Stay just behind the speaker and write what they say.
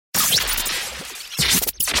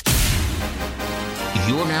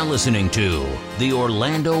You're now listening to the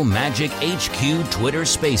Orlando Magic HQ Twitter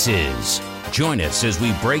Spaces. Join us as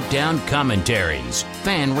we break down commentaries,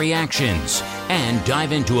 fan reactions, and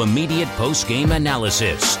dive into immediate post-game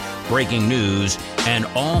analysis, breaking news, and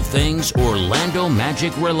all things Orlando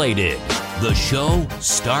Magic related. The show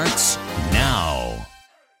starts now.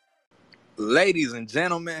 Ladies and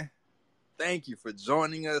gentlemen, thank you for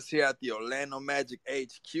joining us here at the Orlando Magic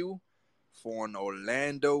HQ for an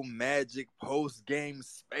Orlando Magic post-game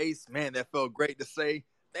space. Man, that felt great to say.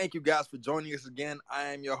 Thank you guys for joining us again. I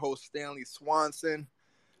am your host, Stanley Swanson.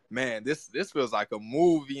 Man, this feels like a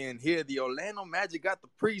movie in here. The Orlando Magic got the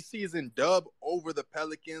preseason dub over the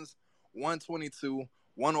Pelicans,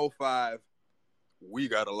 122-105. We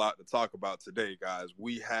got a lot to talk about today, guys.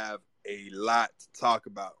 We have a lot to talk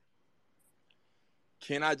about.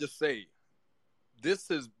 Can I just say,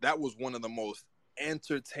 that was one of the most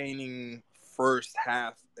entertaining first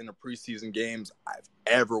half in the preseason games I've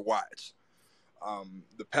ever watched.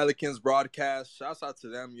 The Pelicans broadcast, shouts out to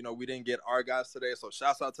them. You know, we didn't get our guys today, so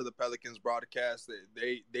shouts out to the Pelicans broadcast.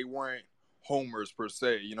 They weren't homers per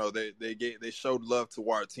se. You know, they showed love to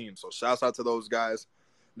our team. So shouts out to those guys.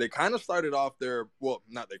 They kind of started off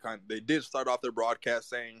they did start off their broadcast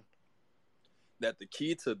saying that the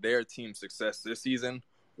key to their team's success this season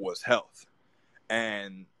was health.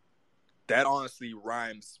 And that honestly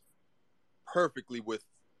rhymes perfectly with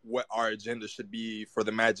what our agenda should be for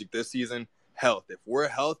the Magic this season. Health. If we're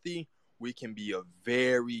healthy, we can be a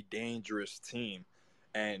very dangerous team.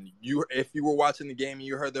 And if you were watching the game and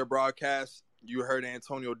you heard their broadcast, you heard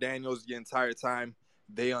Antonio Daniels the entire time,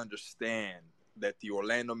 they understand that the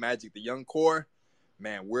Orlando Magic, the young core,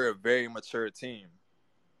 man, we're a very mature team.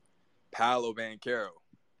 Paolo Banchero,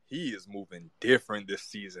 he is moving different this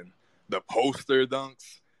season. The poster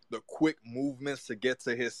dunks, the quick movements to get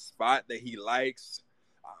to his spot that he likes.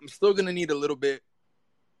 I'm still going to need a little bit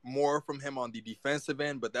more from him on the defensive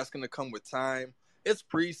end, but that's going to come with time. It's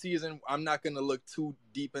preseason. I'm not going to look too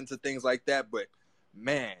deep into things like that, but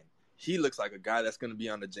man, he looks like a guy that's going to be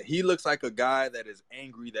on the gym. He looks like a guy that is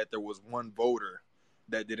angry that there was one voter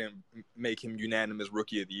that didn't make him unanimous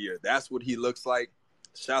Rookie of the Year. That's what he looks like.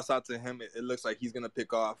 Shouts out to him. It looks like he's going to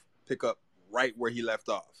pick up right where he left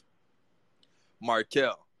off.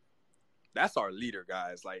 Markelle, that's our leader,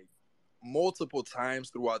 guys. Like, multiple times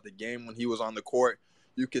throughout the game when he was on the court,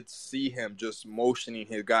 you could see him just motioning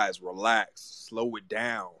his guys, relax, slow it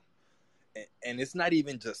down. And it's not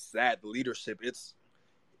even just that, the leadership. It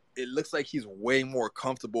looks like he's way more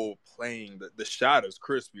comfortable playing. The shot is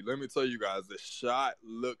crispy. Let me tell you guys, the shot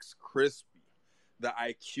looks crispy. The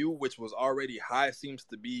IQ, which was already high, seems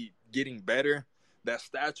to be getting better. That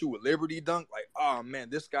Statue of Liberty dunk, like, oh,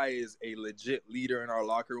 man, this guy is a legit leader in our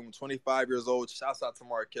locker room. 25 years old. Shouts out to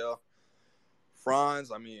Markelle.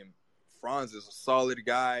 Franz is a solid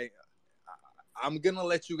guy. I'm going to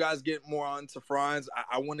let you guys get more on to Franz.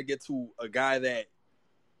 I want to get to a guy that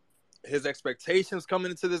his expectations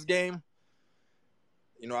coming into this game.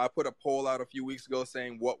 You know, I put a poll out a few weeks ago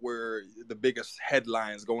saying what were the biggest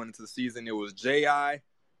headlines going into the season. It was J.I.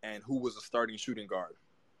 and who was a starting shooting guard.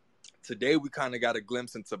 Today, we kind of got a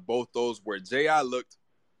glimpse into both those where J.I. looked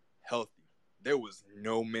healthy. There was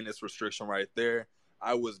no minutes restriction right there.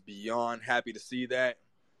 I was beyond happy to see that.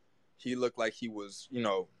 He looked like he was, you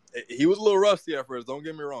know, he was a little rusty at first. Don't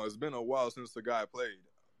get me wrong. It's been a while since the guy played.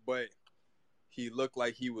 But he looked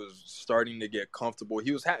like he was starting to get comfortable.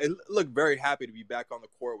 He looked very happy to be back on the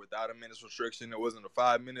court without a minutes restriction. It wasn't a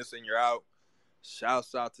 5 minutes and you're out.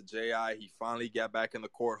 Shouts out to J.I. He finally got back in the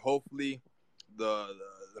court. Hopefully, the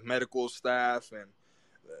medical staff and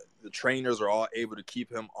the trainers are all able to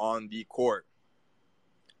keep him on the court.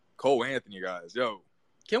 Cole Anthony, guys. Yo,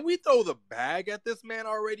 can we throw the bag at this man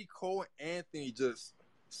already? Cole Anthony, just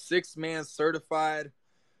 6-man certified.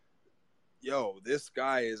 Yo, this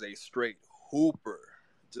guy is a straight hooper.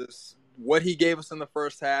 Just what he gave us in the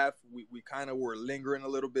first half, we kind of were lingering a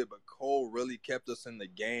little bit, but Cole really kept us in the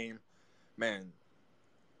game. Man,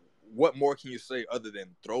 what more can you say other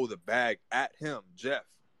than throw the bag at him, Jeff?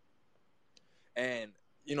 And,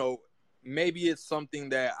 you know, maybe it's something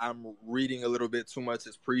that I'm reading a little bit too much.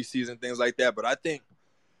 It's preseason, things like that. But I think,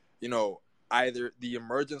 you know, either the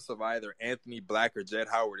emergence of either Anthony Black or Jett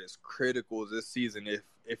Howard is critical this season.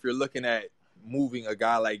 If you're looking at moving a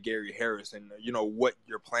guy like Gary Harris and, you know, what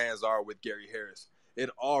your plans are with Gary Harris, it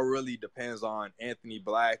all really depends on Anthony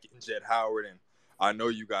Black and Jett Howard. And I know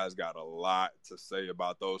you guys got a lot to say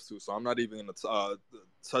about those two, so I'm not even going to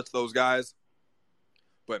touch those guys.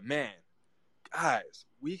 But, man, guys,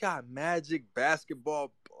 we got Magic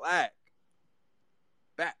Basketball Black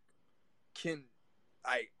back.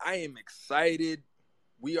 I am excited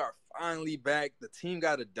We are finally back. The team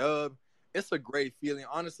got a dub. It's a great feeling.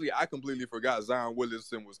 Honestly, I completely forgot Zion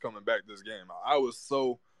Williamson was coming back this game. I was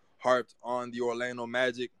so harped on the Orlando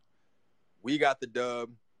Magic. We got the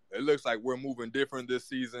dub. It looks like we're moving different this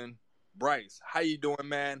season. Bryce, how you doing,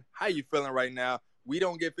 man? How you feeling right now? We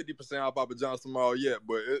don't get 50% off Papa John's tomorrow yet,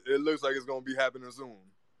 but it looks like it's going to be happening soon.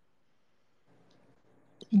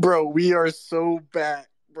 Bro, we are so back,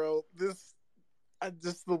 bro. Just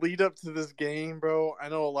the lead up to this game, bro. I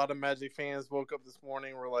know a lot of Magic fans woke up this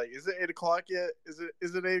morning. Were like, "Is it 8:00 yet? Is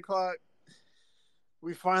it 8:00?"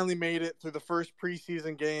 We finally made it through the first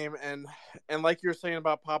preseason game, and like you were saying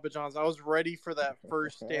about Papa John's, I was ready for that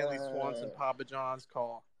first Stanley Swanson Papa John's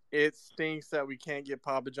call. It stinks that we can't get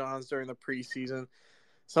Papa John's during the preseason.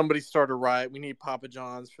 Somebody start a riot. We need Papa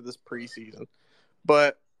John's for this preseason.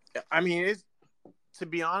 But I mean, to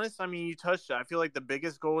be honest, I mean, you touched it. I feel like the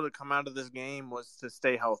biggest goal to come out of this game was to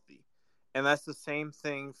stay healthy. And that's the same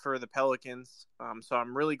thing for the Pelicans. So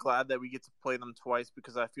I'm really glad that we get to play them twice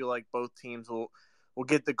because I feel like both teams will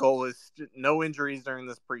get the goal is no injuries during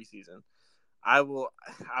this preseason. I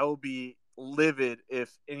will be livid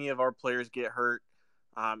if any of our players get hurt,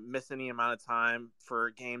 miss any amount of time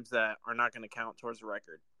for games that are not going to count towards the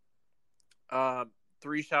record.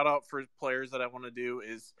 3 shout out for players that I want to do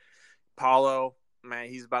is Paulo. Man,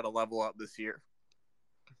 he's about to level up this year.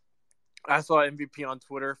 I saw MVP on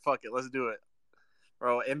Twitter. Fuck it, let's do it,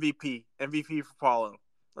 bro. MVP for Paulo.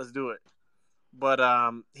 Let's do it. But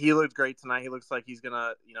he looked great tonight. He looks like he's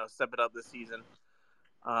gonna, step it up this season.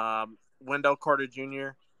 Wendell Carter Jr.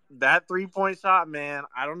 That 3-point shot, man.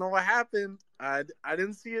 I don't know what happened. I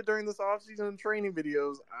didn't see it during this offseason training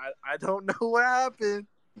videos. I don't know what happened.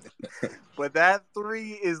 But that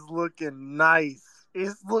 3 is looking nice.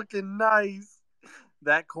 It's looking nice.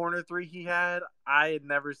 That corner 3 he had, I had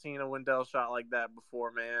never seen a Wendell shot like that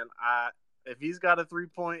before, man. If he's got a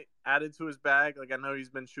 3-point added to his bag, like I know he's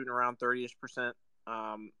been shooting around 30-ish%,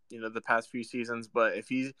 the past few seasons, but if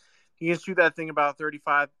he can shoot that thing about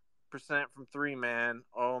 35% from 3, man,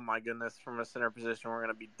 oh my goodness, from a center position, we're going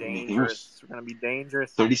to be dangerous. We're going to be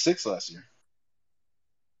dangerous. 36 last year.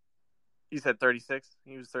 You said 36?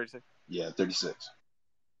 He was 36? Yeah, 36.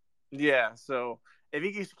 Yeah, so if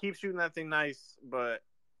he keeps shooting that thing nice, but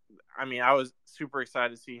I mean, I was super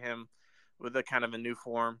excited to see him with a kind of a new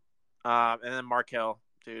form. And then Markelle,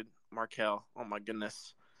 oh my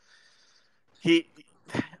goodness. I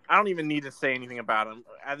don't even need to say anything about him.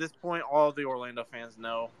 At this point, all of the Orlando fans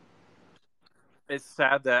know. It's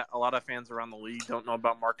sad that a lot of fans around the league don't know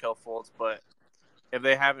about Markelle Fultz, but if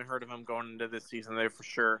they haven't heard of him going into this season, they for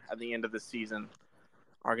sure, at the end of the season,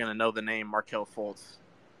 are going to know the name Markelle Fultz.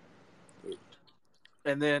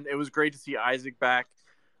 And then it was great to see Isaac back.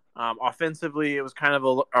 Offensively, it was kind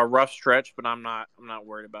of a rough stretch, but I'm not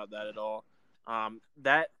worried about that at all.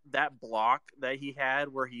 That block that he had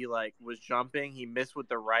where he was jumping, he missed with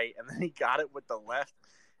the right, and then he got it with the left.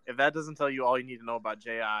 If that doesn't tell you all you need to know about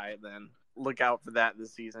J.I., then look out for that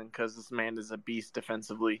this season because this man is a beast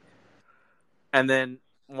defensively. And then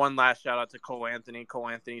one last shout out to Cole Anthony. Cole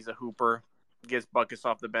Anthony's a hooper, gets buckets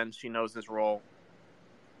off the bench. He knows his role.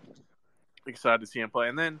 Excited to see him play.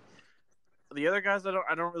 And then the other guys,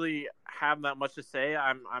 I don't really have that much to say.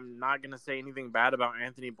 I'm not going to say anything bad about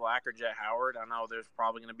Anthony Black or Jet Howard. I know there's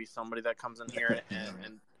probably going to be somebody that comes in here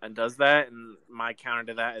and does that. And my counter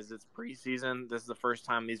to that is it's preseason. This is the first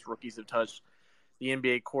time these rookies have touched the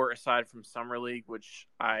NBA court aside from Summer League, which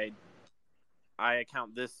I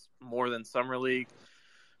account this more than Summer League.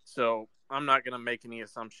 So I'm not going to make any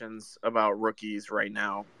assumptions about rookies right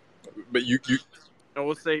now. But I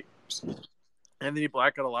will say Anthony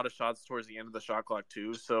Black got a lot of shots towards the end of the shot clock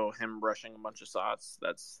too, so him rushing a bunch of shots,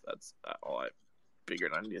 that's all I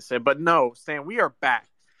figured I need to say. But no, Stan, we are back.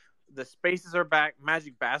 The Spaces are back.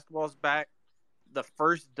 Magic Basketball is back. The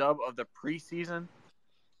first dub of the preseason.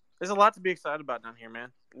 There's a lot to be excited about down here,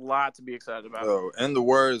 man. A lot to be excited about. So, in the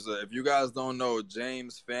words, if you guys don't know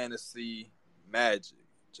James Fantasy Magic,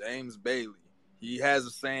 James Bailey, he has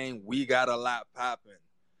a saying, we got a lot popping.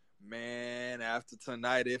 Man, after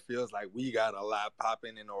tonight, it feels like we got a lot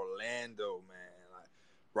popping in Orlando, man. Like,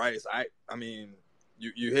 Bryce, I mean,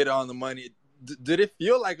 you hit on the money. Did it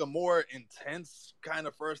feel like a more intense kind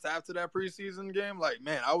of first half to that preseason game? Like,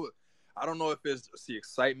 man, I don't know if it's just the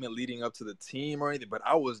excitement leading up to the team or anything, but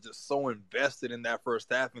I was just so invested in that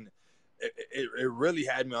first half, and it really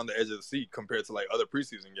had me on the edge of the seat compared to like other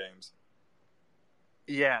preseason games.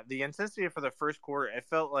 Yeah, the intensity for the first quarter, it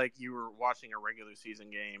felt like you were watching a regular season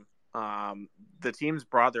game. The teams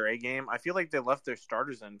brought their A game. I feel like they left their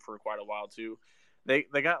starters in for quite a while too. They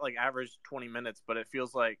got like average 20 minutes, but it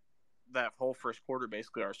feels like that whole first quarter,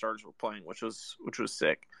 basically our starters were playing, which was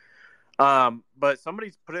sick. But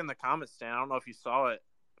somebody put it in the comments, Stan. I don't know if you saw it.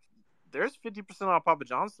 There's 50% off Papa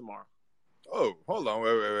John's tomorrow. Oh, hold on.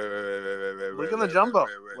 Wait. Look in the jumbo.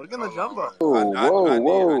 Look in the jumbo.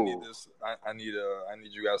 I need this. I need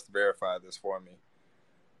you guys to verify this for me.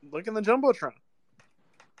 Look in the jumbotron.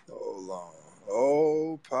 Hold on.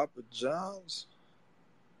 Oh, Papa John's.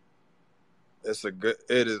 It is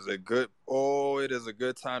a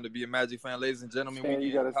good time to be a Magic fan, ladies and gentlemen.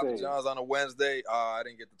 We get Papa John's on a Wednesday. I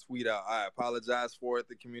didn't get the tweet out. I apologize for it,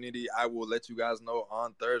 the community. I will let you guys know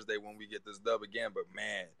on Thursday when we get this dub again. But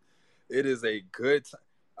man, it is a good time.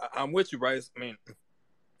 I'm with you, Bryce. I mean,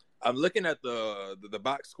 I'm looking at the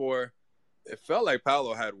box score. It felt like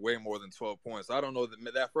Paolo had way more than 12 points. I don't know,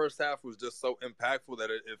 that first half was just so impactful that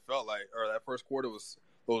it felt like, or that first quarter was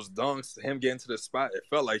those dunks, him getting to the spot. It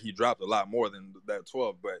felt like he dropped a lot more than that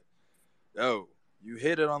 12. But yo, you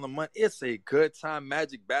hit it on the money. It's a good time.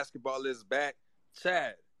 Magic basketball is back.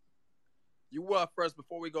 Chad, you were up first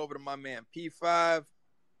before we go over to my man P5.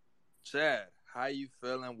 Chad, how you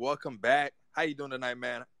feeling? Welcome back. How you doing tonight,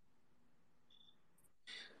 man?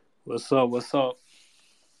 What's up? What's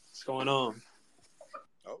going on?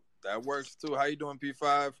 Oh, that works too. How you doing,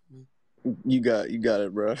 P5? You got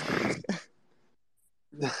it, bro.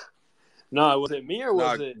 No, was it me or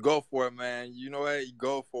was it? Go for it, man. You know what?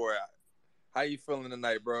 Go for it. How you feeling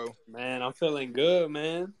tonight, bro? Man, I'm feeling good,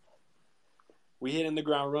 man. We hitting the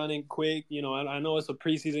ground running quick. You know, I know it's a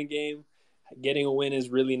preseason game. Getting a win is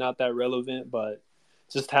really not that relevant, but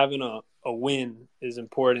just having a win is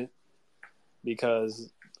important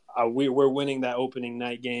because we're winning that opening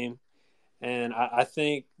night game. And I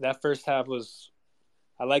think that first half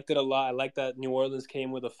I liked it a lot. I like that New Orleans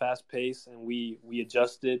came with a fast pace and we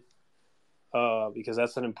adjusted because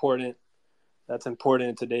that's important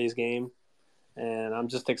in today's game. And I'm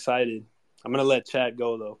just excited. I'm going to let Chad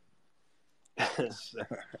go, though.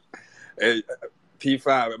 Hey,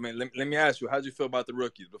 P5, I mean, let me ask you, how'd you feel about the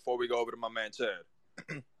rookies before we go over to my man Chad?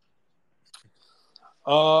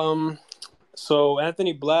 So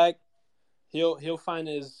Anthony Black, he'll find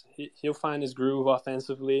his groove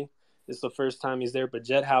offensively. It's the first time he's there, but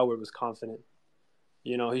Jett Howard was confident.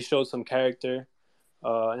 You know, he showed some character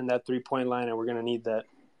in that 3-point line, and we're gonna need that.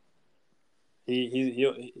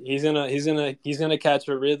 He's gonna catch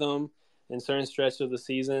a rhythm in certain stretches of the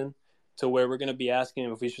season to where we're gonna be asking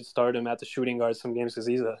him if we should start him at the shooting guard some games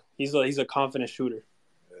because he's a confident shooter.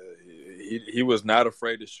 He was not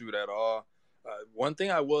afraid to shoot at all. One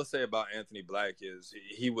thing I will say about Anthony Black is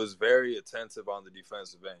he was very attentive on the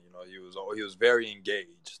defensive end. You know, he was very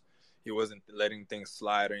engaged. He wasn't letting things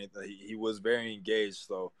slide or anything. He was very engaged.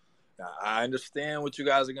 So I understand what you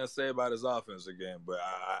guys are gonna say about his offense again, but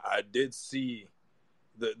I did see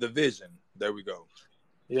the vision. There we go.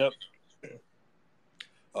 Yep.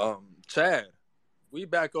 Chad, we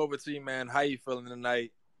back over to you, man. How you feeling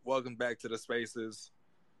tonight? Welcome back to the Spaces.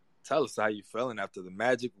 Tell us how you feeling after the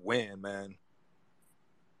Magic win, man.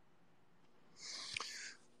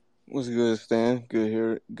 What's good, Stan?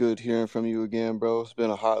 Good hearing from you again, bro. It's been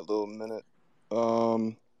a hot little minute.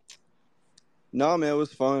 No, man, it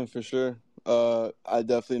was fun for sure. I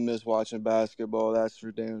definitely miss watching basketball. That's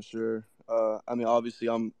for damn sure. I mean, obviously,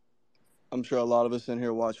 I'm sure a lot of us in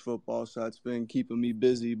here watch football, so it's been keeping me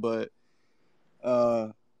busy. But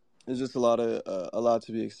there's just a lot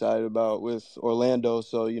to be excited about with Orlando.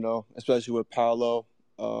 So you know, especially with Paolo.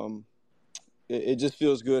 It just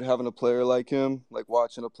feels good having a player like him, like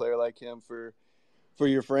watching a player like him for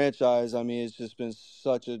your franchise. I mean, it's just been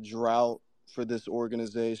such a drought for this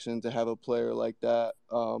organization to have a player like that.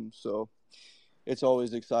 So it's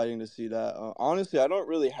always exciting to see that. Honestly, I don't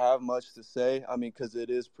really have much to say. I mean, because it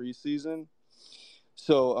is preseason.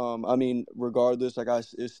 So, I mean, regardless,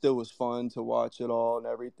 it still was fun to watch it all and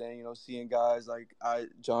everything, you know, seeing guys like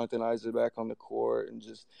Jonathan Isaac back on the court and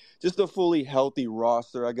just a fully healthy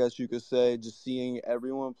roster, I guess you could say, just seeing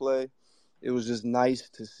everyone play. It was just nice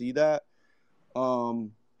to see that.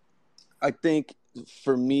 I think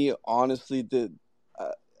for me, honestly,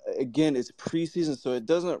 again, it's preseason, so it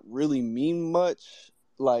doesn't really mean much.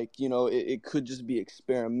 Like, you know, it could just be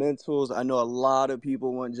experimentals. I know a lot of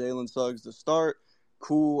people want Jalen Suggs to start.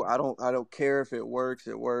 Cool. I don't care if it works,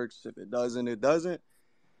 it works. If it doesn't, it doesn't.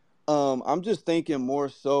 I'm just thinking more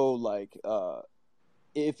so like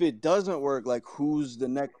if it doesn't work, like who's the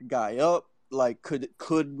next guy up? Like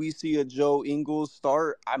could we see a Joe Ingles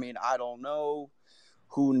start? I mean, I don't know.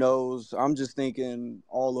 Who knows? I'm just thinking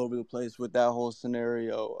all over the place with that whole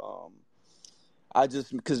scenario.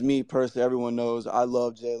 Because me personally, everyone knows I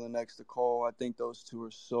love Jalen next to Cole. I think those two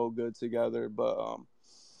are so good together. But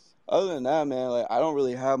Other than that, man, like I don't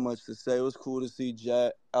really have much to say. It was cool to see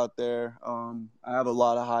Jet out there. I have a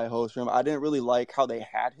lot of high hopes for him. I didn't really like how they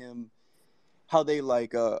had him, how they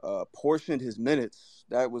portioned his minutes.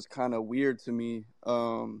 That was kind of weird to me.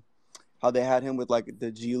 How they had him with like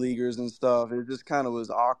the G Leaguers and stuff. It just kind of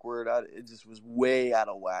was awkward. It just was way out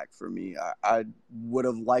of whack for me. I would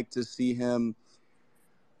have liked to see him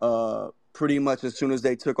pretty much as soon as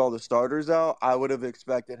they took all the starters out. I would have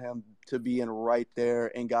expected him to be in right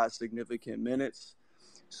there and got significant minutes.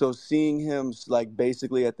 So seeing him like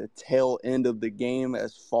basically at the tail end of the game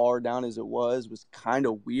as far down as it was kind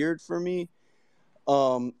of weird for me.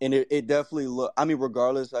 And it definitely I mean,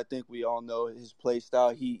 regardless, I think we all know his play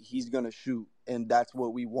style. He's gonna shoot, and that's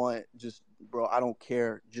what we want. Just, bro, I don't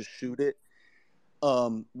care, just shoot it.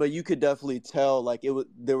 But you could definitely tell like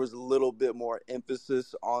there was a little bit more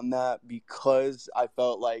emphasis on that because I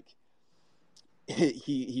felt like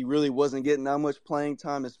he really wasn't getting that much playing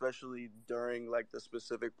time, especially during like the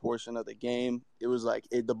specific portion of the game. It was like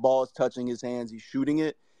the ball is touching his hands, he's shooting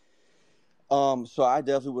it. So I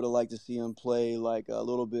definitely would have liked to see him play like a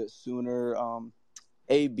little bit sooner.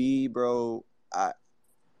 AB, bro,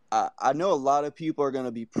 I know a lot of people are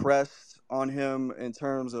gonna be pressed on him in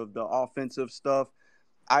terms of the offensive stuff.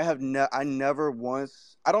 I never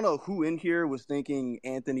once, I don't know who in here was thinking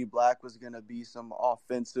Anthony Black was gonna be some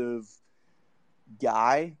offensive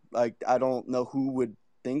guy. Like I don't know who would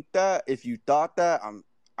think that. If you thought that,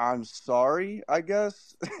 I'm sorry, I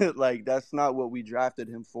guess. Like that's not what we drafted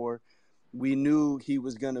him for. We knew he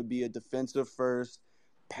was going to be a defensive first,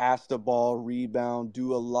 pass the ball, rebound,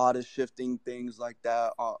 do a lot of shifting things like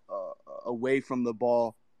that away from the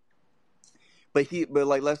ball. But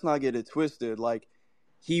like let's not get it twisted. Like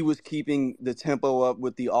he was keeping the tempo up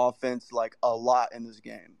with the offense like a lot in this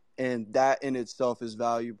game, and that in itself is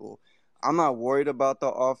valuable. I'm not worried about the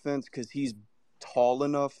offense because he's tall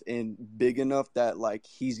enough and big enough that like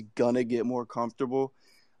he's gonna get more comfortable.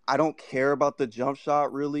 I don't care about the jump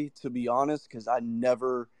shot really, to be honest, because I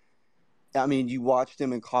mean, you watched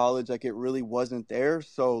him in college, like it really wasn't there.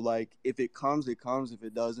 So like if it comes, it comes. If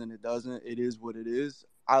it doesn't, it doesn't. It is what it is.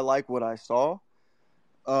 I like what I saw.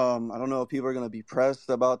 I don't know if people are gonna be pressed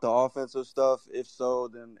about the offensive stuff. If so,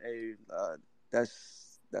 then hey,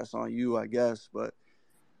 that's on you, I guess. But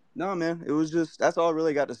no, man, it was just that's all I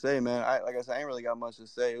really got to say, man. Like I said, I ain't really got much to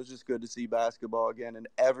say. It was just good to see basketball again, and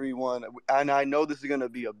everyone. And I know this is gonna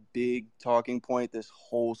be a big talking point. This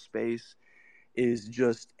whole space is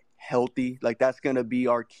just healthy. Like that's gonna be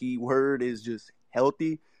our key word is just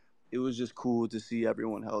healthy. It was just cool to see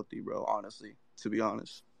everyone healthy, bro. Honestly, to be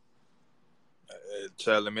honest.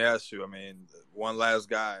 Chad, let me ask you. I mean, one last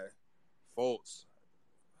guy, Fultz.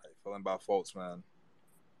 How you feeling about Fultz, man?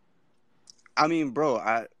 I mean, bro,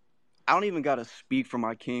 I don't even gotta speak for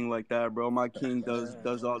my king like that, bro. My king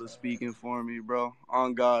does all the speaking for me, bro.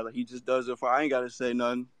 On God, like, he just does it for. I ain't gotta say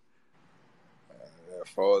nothing. Yeah,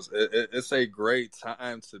 Fultz, it's a great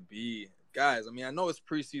time to be, guys. I mean, I know it's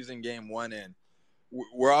preseason game one, and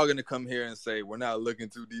we're all gonna come here and say we're not looking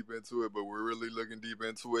too deep into it, but we're really looking deep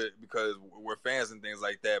into it because we're fans and things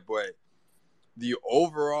like that. But the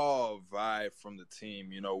overall vibe from the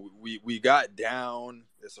team, you know, we got down.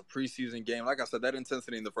 It's a preseason game. Like I said, that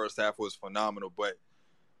intensity in the first half was phenomenal, but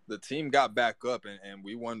the team got back up and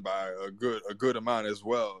we won by a good amount as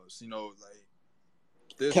well. So, you know, like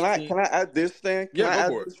this Can team. I add this thing? Can Yeah, I go add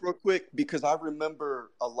for it. this real quick? Because I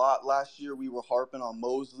remember a lot last year we were harping on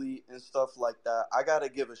Mosley and stuff like that. I gotta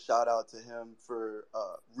give a shout out to him for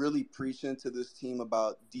really preaching to this team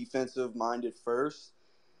about defensive minded first.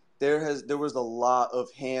 There was a lot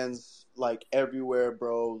of hands like everywhere,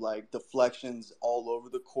 bro, like deflections all over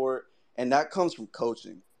the court, and that comes from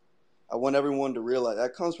coaching. I want everyone to realize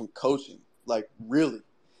that comes from coaching, like really.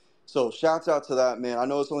 So shouts out to that, man. I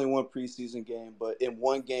know it's only one preseason game, but in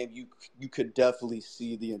one game you could definitely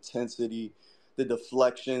see the intensity, the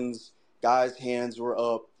deflections, guys' hands were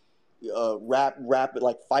up, rapid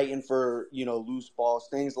like fighting for loose balls,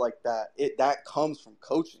 things like that. That comes from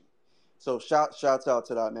coaching. So shouts out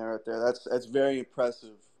to that man right there. That's very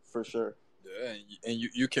impressive for sure. Yeah, and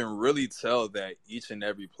you can really tell that each and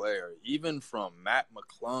every player, even from Matt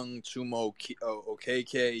McClung, Chumo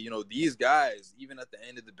Okeke, you know, these guys, even at the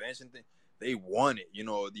end of the bench and thing, they won it. You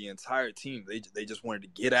know, the entire team, they just wanted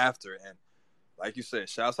to get after it. And like you said,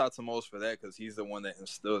 shouts out to Mose for that because he's the one that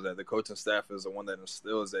instills that. The coaching staff is the one that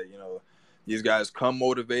instills that, you know, these guys come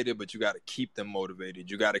motivated, but you got to keep them motivated.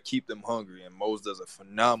 You got to keep them hungry. And Mose does a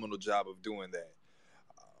phenomenal job of doing that.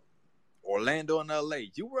 Orlando and LA.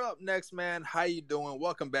 You were up next, man. How you doing?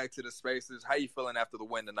 Welcome back to the Spaces. How you feeling after the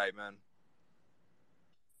win tonight, man?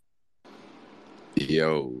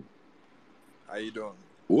 Yo. How you doing?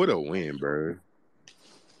 What a win, bro.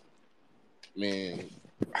 Man,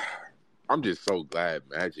 I'm just so glad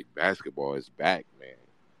Magic basketball is back, man.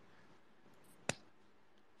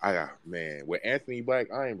 Man, with Anthony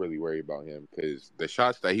Black, I ain't really worried about him because the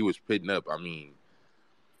shots that he was putting up, I mean,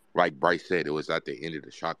 like Bryce said, it was at the end of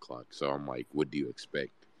the shot clock. So I'm like, what do you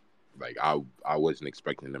expect? Like, I wasn't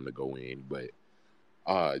expecting them to go in, but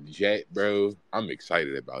Jet, bro, I'm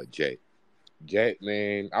excited about Jet. Jet,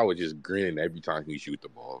 man, I was just grinning every time he shoot the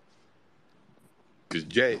ball. Cause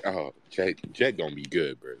Jet gonna be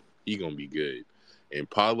good, bro. He gonna be good. And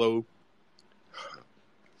Paulo,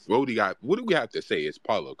 what do we have to say? It's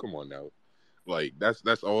Paulo. Come on now. Like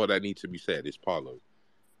that's all that needs to be said. It's Paulo.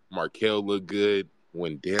 Markel look good.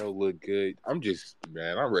 Wendell look good. I'm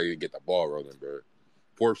ready to get the ball rolling, bro.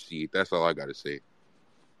 4th seed. That's all I gotta say.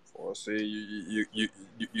 Well, see,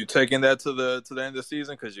 you taking that to the end of the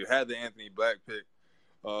season because you had the Anthony Black pick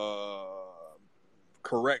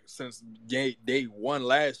correct since day 1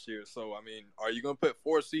 last year. So I mean, are you gonna put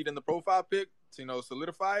 4th seed in the profile pick to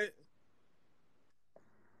solidify it?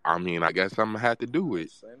 I mean, I guess I'm gonna have to do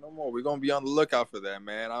it. Say no more. We're gonna be on the lookout for that,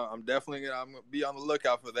 man. I'm definitely gonna be on the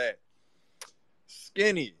lookout for that.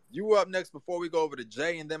 Skinny, you up next before we go over to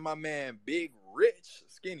Jay, and then my man Big Rich.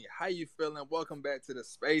 Skinny, how you feeling? Welcome back to the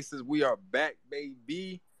Spaces. We are back,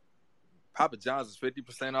 baby. Papa John's is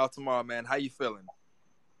 50% off tomorrow, man. How you feeling?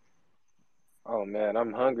 Oh man,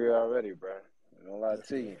 I'm hungry already, bro. I don't lie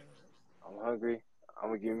to you. I'm hungry. I'm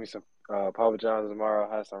gonna give me some Papa John's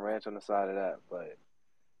tomorrow. Have some ranch on the side of that. But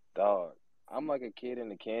dog, I'm like a kid in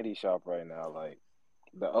the candy shop right now. Like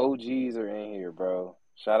the OGs are in here, bro.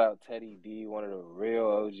 Shout out Teddy D, one of the real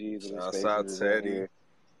OGs of the Shouts Spaces out is Teddy. in here.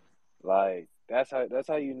 Like that's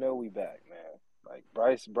how you know we back, man. Like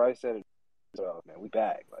Bryce said it well, man. We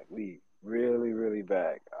back. Like we really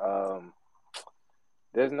back.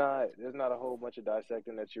 There's not a whole bunch of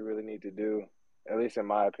dissecting that you really need to do, at least in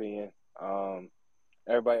my opinion.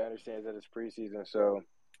 Everybody understands that it's preseason, so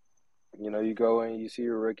you go in, you see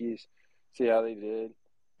your rookies, see how they did.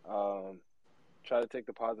 Try to take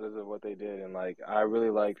the positives of what they did, and like I really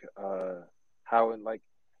liked how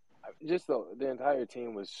just the entire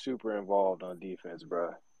team was super involved on defense,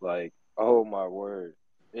 bro. Like, oh my word,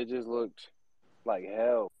 it just looked like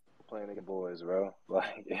hell playing against boys, bro.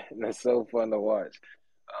 Like, and it's so fun to watch.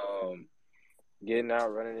 Getting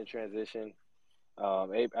out, running in transition.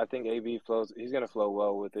 I think AB flows. He's gonna flow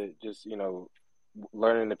well with it. Just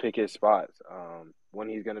learning to pick his spots. When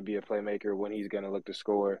he's gonna be a playmaker, when he's gonna look to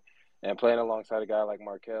score, and playing alongside a guy like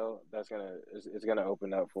Markel, it's gonna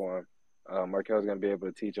open up for him. Markel's gonna be able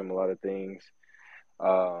to teach him a lot of things.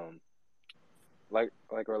 Like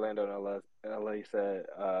Orlando and LA said,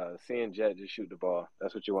 seeing Jet just shoot the ball.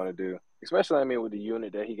 That's what you want to do. Especially, with the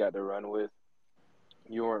unit that he got to run with.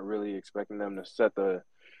 You weren't really expecting them to set the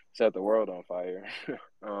world on fire.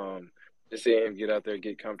 Just seeing him get out there,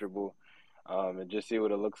 get comfortable, and just see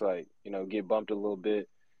what it looks like. Get bumped a little bit.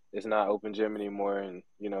 It's not open gym anymore, and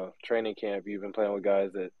training camp. You've been playing with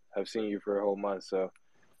guys that have seen you for a whole month, so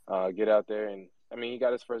get out there and. He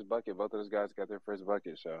got his first bucket. Both of those guys got their first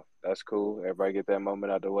bucket, so that's cool. Everybody get that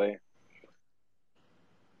moment out the way.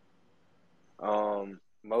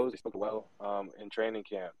 Moses spoke well in training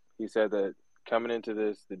camp. He said that coming into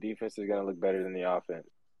this, the defense is going to look better than the offense.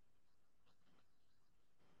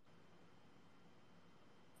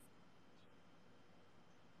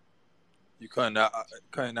 You cutting out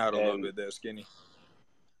a little bit there, Skinny.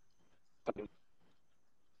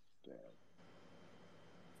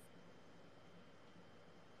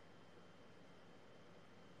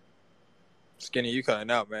 Skinny, you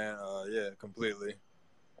cutting out, man. Yeah, completely.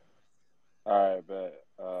 All right, but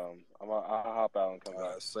I'll hop out and come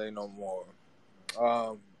back. Say no more.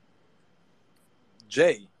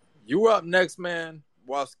 Jay, you up next, man.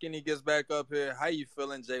 While Skinny gets back up here, how you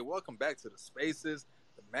feeling, Jay? Welcome back to the Spaces.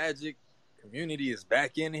 The Magic community is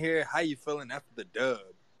back in here. How you feeling after the dub?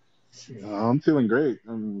 I'm feeling great.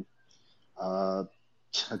 I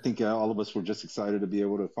think all of us were just excited to be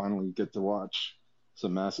able to finally get to watch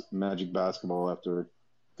some Magic basketball after a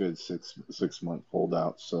good six month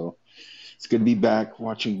holdout. So it's good to be back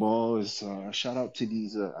watching ball. Shout out to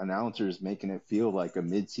these announcers making it feel like a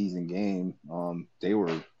mid-season game. They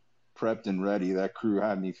were prepped and ready. That crew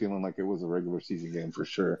had me feeling like it was a regular season game for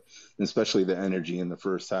sure, and especially the energy in the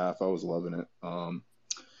first half. I was loving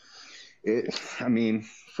it.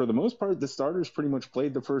 For the most part, the starters pretty much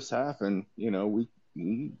played the first half, and we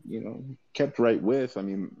kept right with.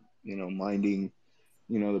 Minding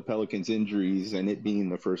the Pelicans injuries and it being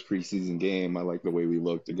the first preseason game, I like the way we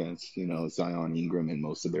looked against Zion, Ingram, and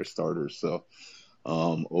most of their starters. So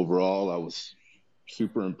overall, I was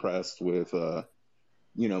super impressed with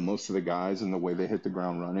most of the guys and the way they hit the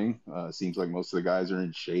ground running. Seems like most of the guys are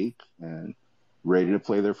in shape and ready to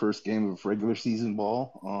play their first game of regular season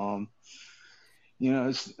ball.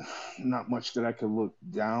 It's not much that I could look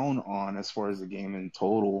down on as far as the game in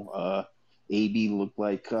total. AB looked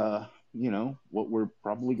like, what we're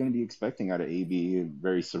probably going to be expecting out of AB, a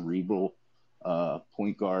very cerebral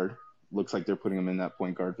point guard. Looks like they're putting him in that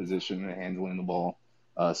point guard position and handling the ball,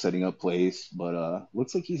 setting up plays. But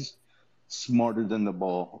looks like he's smarter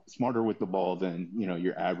with the ball than,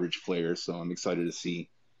 your average player. So I'm excited to see,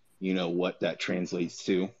 what that translates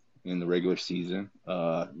to in the regular season,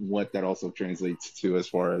 what that also translates to as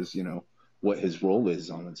far as, what his role is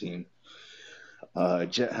on the team.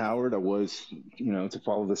 Jet Howard, I was, to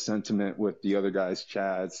follow the sentiment with the other guys,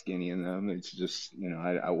 Chad, Skinny, and them. It's just,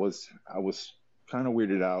 I was kind of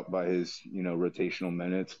weirded out by his, rotational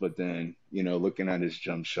minutes, but then, looking at his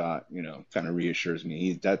jump shot, kind of reassures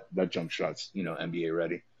me. That jump shot's, NBA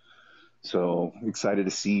ready. So excited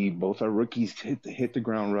to see both our rookies hit the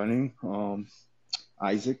ground running.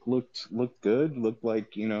 Isaac looked good. Looked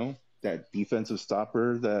like, that defensive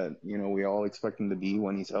stopper that, we all expect him to be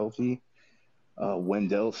when he's healthy.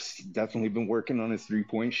 Wendell's definitely been working on his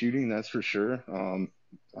 3-point shooting, that's for sure.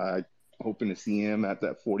 I hoping to see him at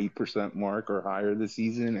that 40% mark or higher this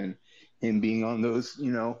season, and him being on those,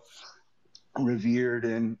 revered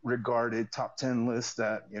and regarded top 10 lists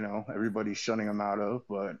that, everybody's shutting him out of.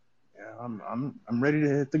 But yeah, I'm ready to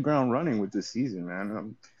hit the ground running with this season,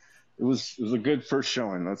 man. It was a good first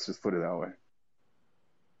showing. Let's just put it that way.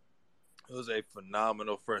 It was a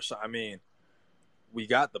phenomenal first shot. I mean, we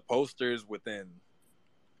got the posters within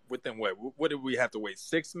what did we have to wait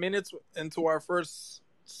 6 minutes into our first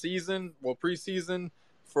season, preseason,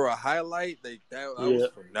 for a highlight? That was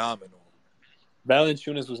phenomenal.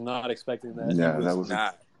 Valanciunas was not expecting that. Yeah, He that was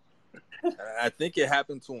not. I think it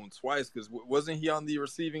happened to him twice, because wasn't he on the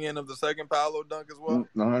receiving end of the second Paolo dunk as well?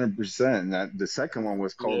 100%. That the second one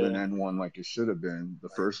was called an N1 like it should have been the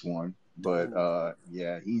first one. But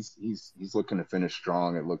he's looking to finish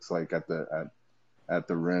strong. It looks like at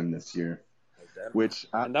the rim this year.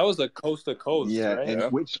 And that was a coast to coast, right?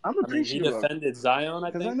 And which I'm appreciative he defended Zion, I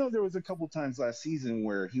think. Because I know there was a couple times last season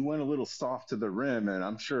where he went a little soft to the rim, and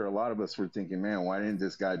I'm sure a lot of us were thinking, man, why didn't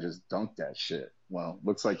this guy just dunk that shit? Well,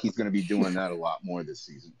 looks like he's going to be doing that a lot more this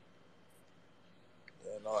season.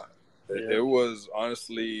 It was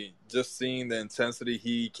honestly just seeing the intensity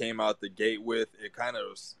he came out the gate with. It kind of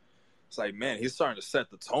was. It's like, man, he's starting to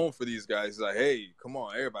set the tone for these guys. He's like, hey, come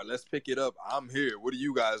on, everybody, let's pick it up. I'm here. What are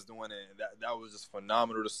you guys doing? And that was just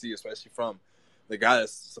phenomenal to see, especially from the guy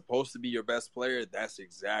that's supposed to be your best player. That's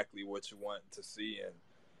exactly what you want to see. And,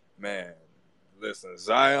 man, listen,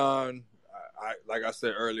 Zion, I like I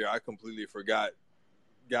said earlier, I completely forgot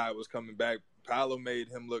guy was coming back. Paolo made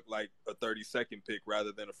him look like a 32nd pick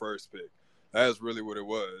rather than a first pick. That's really what it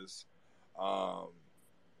was.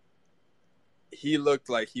 He looked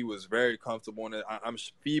like he was very comfortable in it.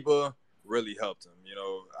 FIBA really helped him.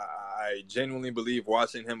 I genuinely believe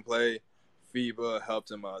watching him play, FIBA helped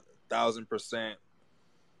him 1,000%.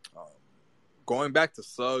 Going back to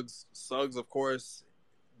Suggs, of course,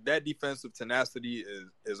 that defensive tenacity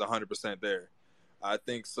is 100% there. I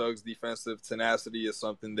think Suggs' defensive tenacity is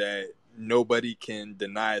something that nobody can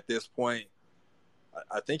deny at this point.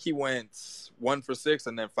 I think he went 1 for 6,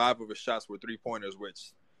 and then 5 of his shots were 3-pointers,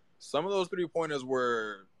 which some of those 3-pointers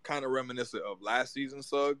were kind of reminiscent of last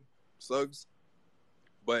season's Suggs.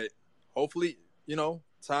 But hopefully,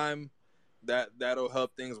 time that'll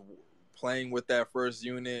help things, playing with that first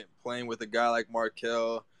unit, playing with a guy like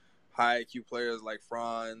Markelle, high IQ players like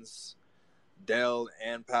Franz, Dell,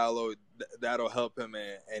 and Paolo. That'll help him,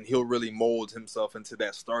 and he'll really mold himself into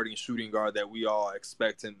that starting shooting guard that we all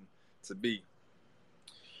expect him to be.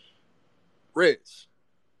 Rich,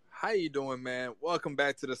 how you doing, man? Welcome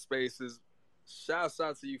back to the Spaces. Shouts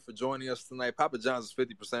out to you for joining us tonight. Papa John's is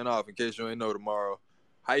 50% off in case you ain't know tomorrow.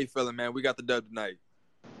 How you feeling, man? We got the dub tonight.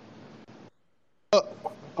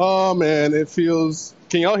 Oh, man, it feels...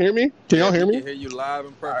 Can y'all hear me? Can y'all hear me? I can hear you live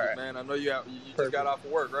and perfect, right, man. I know you just got off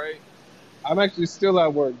of work, right? I'm actually still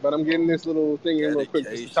at work, but I'm getting this little thing in real quick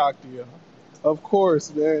just to talk to you. Of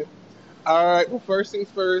course, man. All right, well, first things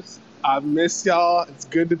first, I've missed y'all. It's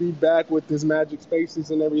good to be back with this Magic Spaces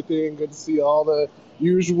and everything. Good to see all the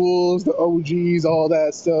usuals, the OGs, all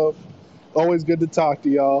that stuff. Always good to talk to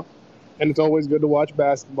y'all, and it's always good to watch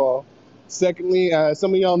basketball. Secondly,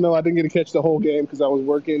 some of y'all know I didn't get to catch the whole game because I was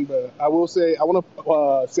working, but I will say, I want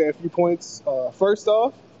to say a few points. First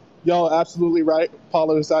off, y'all are absolutely right.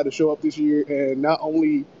 Paolo decided to show up this year and not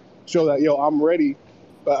only show that, I'm ready,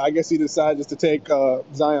 but I guess he decided just to take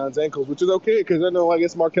Zion's ankles, which is okay because I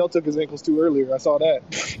guess Markel took his ankles too earlier. I saw that.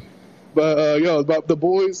 But the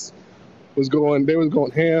boys they was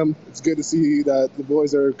going ham. It's good to see that the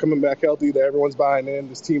boys are coming back healthy, that everyone's buying in.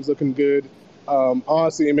 This team's looking good.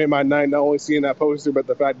 Honestly, it made my night not only seeing that poster, but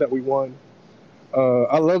the fact that we won.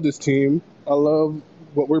 I love this team. I love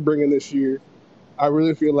what we're bringing this year. I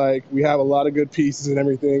really feel like we have a lot of good pieces and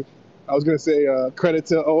everything. I was going to say credit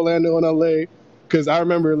to Orlando and LA because I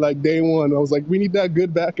remember like day one, I was like, we need that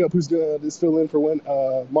good backup who's going to just fill in for when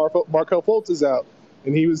Markel Fultz is out.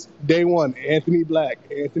 And he was day one, Anthony Black,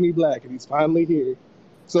 and he's finally here.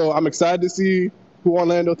 So I'm excited to see who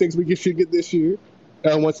Orlando thinks we should get this year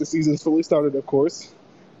once the season's fully started, of course.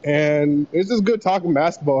 And it's just good talking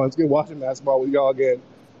basketball. It's good watching basketball with y'all again.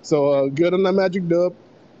 So good on that Magic dub.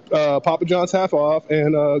 Papa John's half off,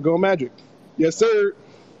 and go Magic. Yes, sir.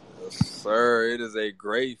 Yes, sir. It is a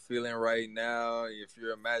great feeling right now. If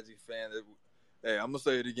you're a Magic fan, hey, I'm gonna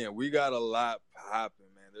say it again. We got a lot popping,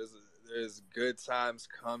 man. There's good times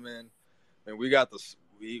coming, and we got the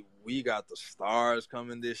stars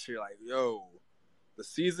coming this year. Like, yo, the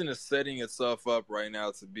season is setting itself up right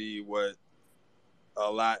now to be what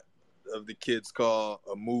a lot of the kids call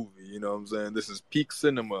a movie. You know what I'm saying? This is peak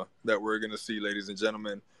cinema that we're gonna see, ladies and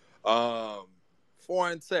gentlemen.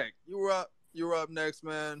 Foreign Tech, you were up next,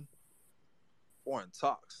 man. Foreign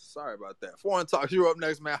Talks, sorry about that. Foreign Talks, you were up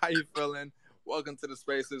next, man. How you feeling? Welcome to the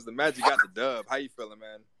Spaces. The Magic got the dub. How you feeling,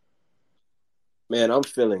 man? Man, I'm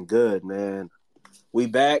feeling good, man. We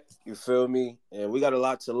back, you feel me? And we got a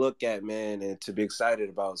lot to look at, man, and to be excited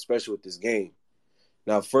about, especially with this game.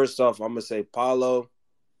 Now, first off, I'm gonna say Paolo,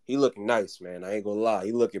 he looking nice, man. I ain't gonna lie,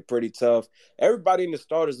 he looking pretty tough. Everybody in the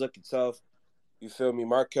starters looking tough. You feel me?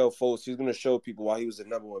 Markel Fultz, he's going to show people why he was the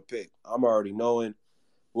number one pick. I'm already knowing.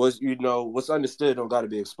 What's understood don't got to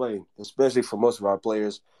be explained, especially for most of our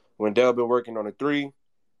players. When Dell been working on a three,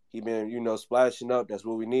 he been, splashing up. That's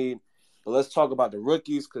what we need. But let's talk about the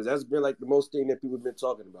rookies because that's been like the most thing that people have been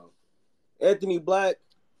talking about. Anthony Black,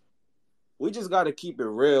 we just got to keep it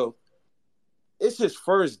real. It's his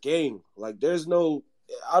first game. Like,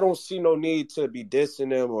 I don't see no need to be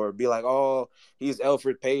dissing him or be like, oh, he's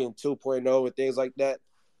Elfrid Payton 2.0 and things like that.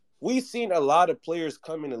 We've seen a lot of players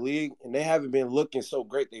come in the league, and they haven't been looking so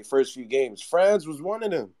great their first few games. Franz was one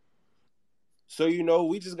of them. So,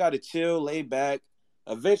 we just got to chill, lay back.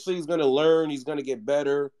 Eventually, he's going to learn. He's going to get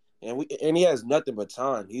better, and he has nothing but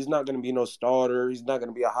time. He's not going to be no starter. He's not going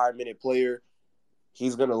to be a high-minute player.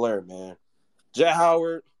 He's going to learn, man. Jet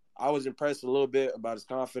Howard, I was impressed a little bit about his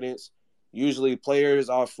confidence. Usually players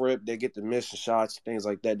off rip, they get the missing shots, things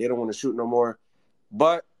like that. They don't want to shoot no more.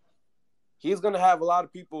 But he's going to have a lot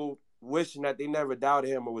of people wishing that they never doubted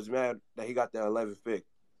him or was mad that he got the 11th pick.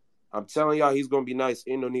 I'm telling y'all, he's going to be nice.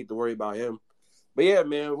 Ain't no need to worry about him. But, yeah,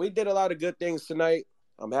 man, we did a lot of good things tonight.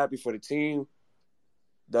 I'm happy for the team.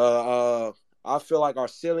 I feel like our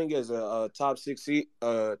ceiling is a top six seed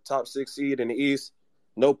in the East.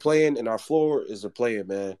 No playing, and our floor is a playing,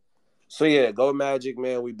 man. So, yeah, go Magic,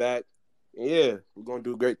 man. We back. Yeah, we're going to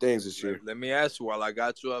do great things this year. Let me ask you while I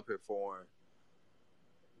got you up here for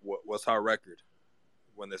what's our record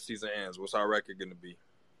when the season ends? What's our record going to be?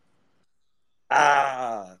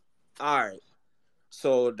 All right.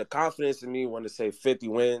 So the confidence in me want to say 50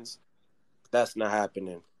 wins. That's not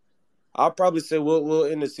happening. I'll probably say we'll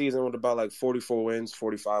end the season with about like 44 wins,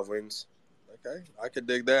 45 wins. Okay, I could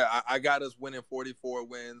dig that. I got us winning 44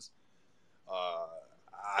 wins.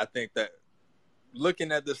 I think that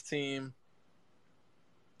looking at this team,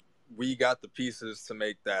 we got the pieces to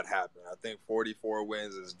make that happen. I think 44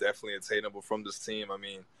 wins is definitely attainable from this team. I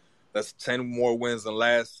mean, that's 10 more wins than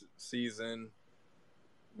last season.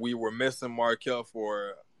 We were missing Markel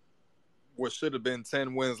for what should have been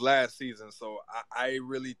 10 wins last season. So I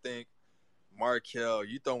really think Markel,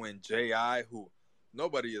 you throw in J.I., who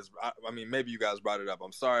nobody is – I mean, maybe you guys brought it up.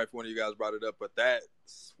 I'm sorry if one of you guys brought it up, but that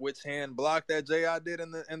switch hand block that J.I. did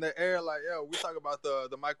in the air, like, yo, we talk about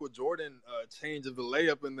the Michael Jordan change of the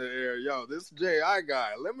layup in the air. Yo, this J.I.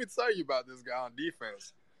 guy, let me tell you about this guy on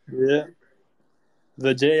defense. Yeah.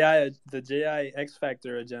 The J.I. X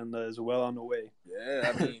Factor agenda is well on the way.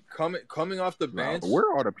 Yeah, I mean, coming off the bench. Where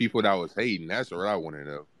are all the people that was hating? That's what I want to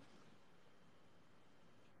know.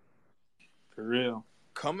 For real.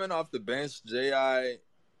 Coming off the bench, J.I.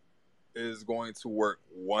 is going to work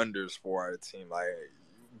wonders for our team. Like,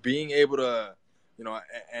 being able to,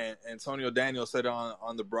 and Antonio Daniel said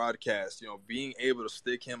on the broadcast, being able to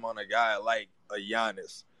stick him on a guy like a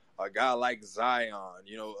Giannis, a guy like Zion,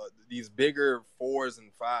 these bigger 4s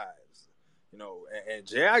and 5s, and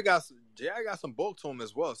J.I. got some bulk to him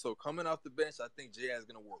as well. So coming off the bench, I think J.I. is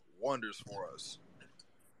going to work wonders for us.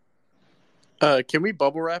 Can we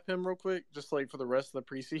bubble wrap him real quick, just like for the rest of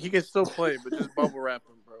the preseason? He can still play, but just bubble wrap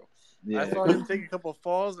him, bro. Yeah. I saw him take a couple of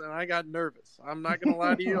falls, and I got nervous. I'm not gonna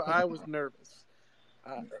lie to you, I was nervous.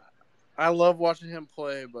 I love watching him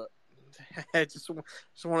play, but I just want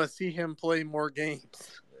to see him play more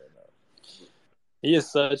games. He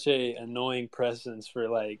is such a annoying presence for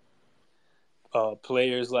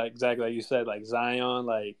players like exactly like you said, like Zion,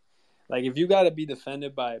 like if you got to be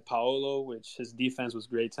defended by Paolo, which his defense was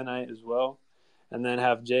great tonight as well, and then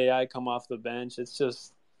have Ji come off the bench, it's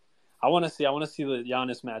just I want to see the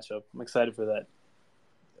Giannis matchup. I'm excited for that.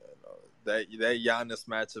 That Giannis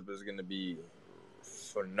matchup is going to be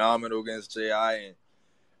phenomenal against Ji,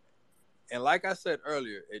 and like I said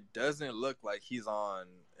earlier, it doesn't look like he's on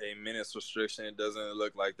a minutes restriction. It doesn't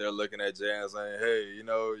look like they're looking at Ji and saying, "Hey,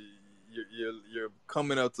 you're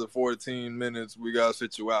coming up to 14 minutes. We gotta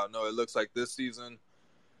sit you out." No, it looks like this season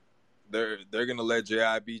they're gonna let Ji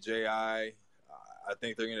be Ji. I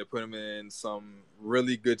think they're gonna put him in some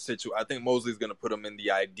really good I think Mosley's gonna put him in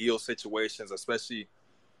the ideal situations, especially.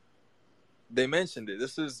 They mentioned it.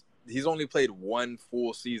 He's only played one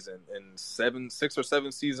full season in 6 or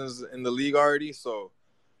 7 seasons in the league already. So,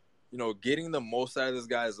 getting the most out of this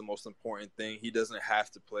guy is the most important thing. He doesn't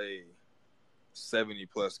have to play 70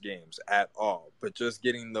 plus games at all, but just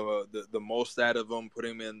getting the most out of him,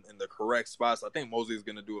 putting him in the correct spots. I think Mosley's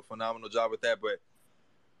going to do a phenomenal job with that. But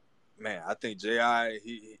man, I think Ji, I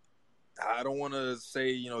don't want to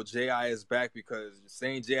say Ji is back, because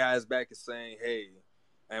saying Ji is back is saying, hey.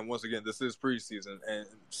 And once again, this is preseason, and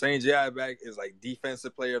saying Ji back is like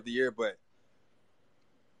defensive player of the year, but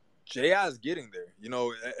Ji is getting there.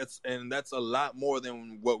 And that's a lot more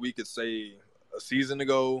than what we could say a season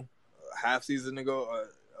ago, a half season ago,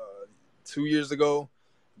 2 years ago.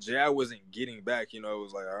 Ji wasn't getting back. It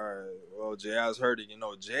was like, all right, well, Ji is hurting.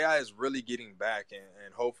 Ji is really getting back,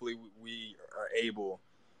 and hopefully we are able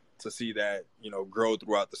to see that grow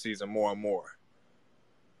throughout the season more and more.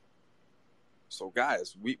 So,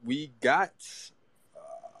 guys, we got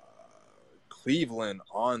Cleveland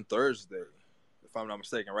on Thursday, if I'm not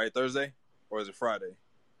mistaken, right? Thursday? Or is it Friday?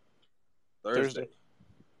 Thursday.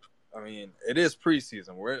 I mean, it is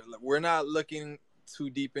preseason. We're not looking too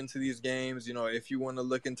deep into these games. If you want to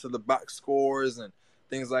look into the box scores and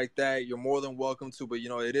things like that, you're more than welcome to. But,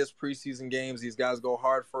 it is preseason games. These guys go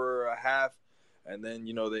hard for a half, and then,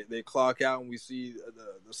 they clock out and we see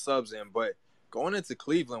the subs in. But going into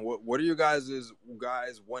Cleveland, what are you guys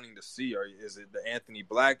wanting to see? Is it the Anthony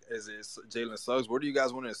Black? Is it Jalen Suggs? What are you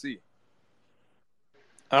guys wanting to see?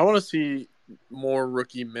 I want to see more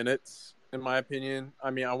rookie minutes, in my opinion.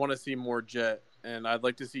 I mean, I want to see more Jet, and I'd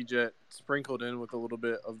like to see Jet sprinkled in with a little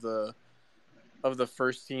bit of the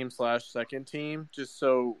first team / second team, just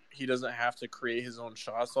so he doesn't have to create his own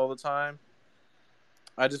shots all the time.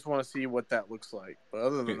 I just want to see what that looks like. But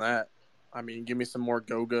other than that, I mean, give me some more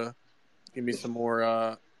Goga. Give me some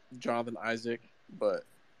more Jonathan Isaac, but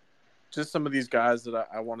just some of these guys that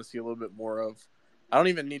I want to see a little bit more of. I don't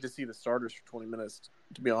even need to see the starters for 20 minutes,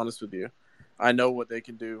 to be honest with you. I know what they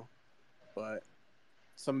can do, but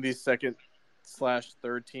some of these second /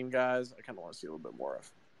 third team guys, I kind of want to see a little bit more of.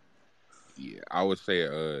 Yeah, I would say,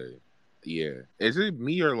 yeah. Is it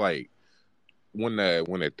me or like when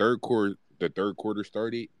the third quarter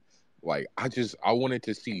started? Like I wanted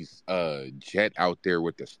to see Jet out there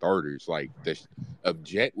with the starters. Like if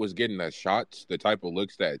Jet was getting the shots, the type of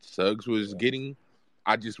looks that Suggs was getting,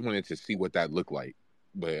 I just wanted to see what that looked like.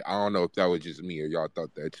 But I don't know if that was just me or y'all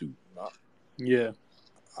thought that too. Yeah,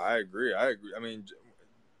 I agree. I mean,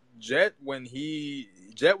 Jet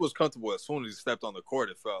was comfortable as soon as he stepped on the court.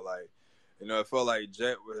 It felt like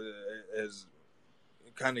Jet has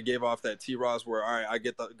kind of gave off that T-Ross where, all right, I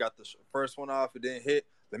got the first one off, it didn't hit.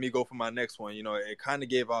 Let me go for my next one. It kind of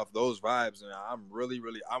gave off those vibes, and I'm really,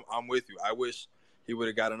 I'm with you. I wish he would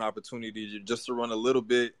have got an opportunity just to run a little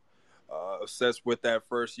bit, obsessed with that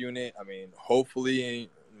first unit. I mean, hopefully,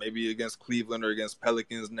 maybe against Cleveland or against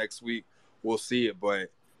Pelicans next week, we'll see it.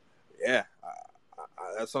 But yeah,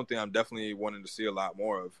 that's something I'm definitely wanting to see a lot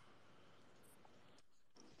more of.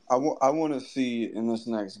 I want to see in this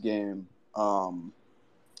next game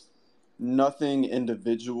nothing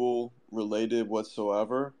individual related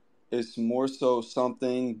whatsoever. It's more so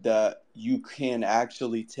something that you can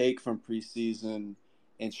actually take from preseason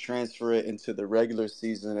and transfer it into the regular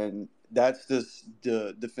season, and that's just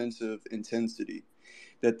the defensive intensity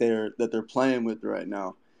that they're playing with right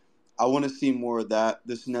now. I want to see more of that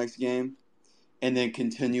this next game, and then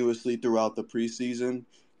continuously throughout the preseason,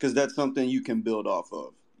 because that's something you can build off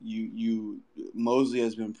of. Mosley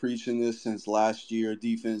has been preaching this since last year: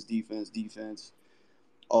 defense,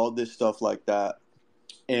 all this stuff like that.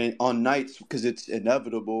 And on nights, because it's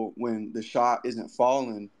inevitable when the shot isn't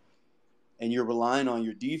falling and you're relying on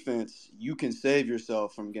your defense, you can save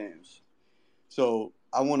yourself from games. So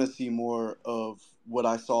I want to see more of what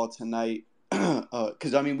I saw tonight.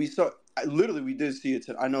 Because, I mean, we did see it.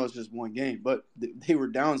 I know it's just one game, but they were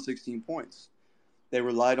down 16 points. They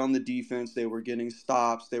relied on the defense. They were getting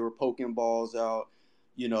stops. They were poking balls out,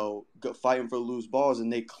 fighting for loose balls,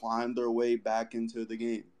 and they climbed their way back into the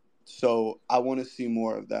game. So I want to see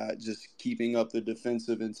more of that, just keeping up the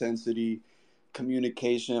defensive intensity,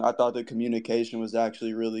 communication. I thought the communication was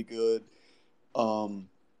actually really good.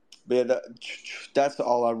 But yeah, that's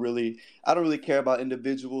all I don't really care about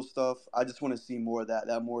individual stuff. I just want to see more of that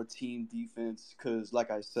more team defense, because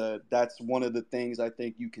like I said, that's one of the things I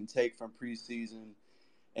think you can take from preseason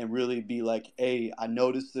and really be like, hey, I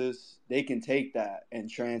noticed this. They can take that and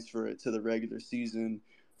transfer it to the regular season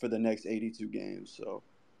for the next 82 games. So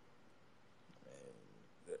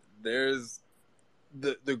there's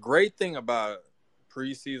the great thing about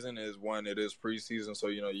preseason is, one, it is preseason, so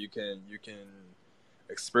you can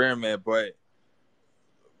experiment. But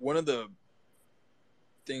one of the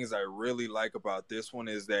things I really like about this one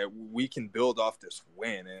is that we can build off this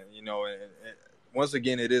win, and once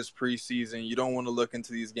again, it is preseason. You don't want to look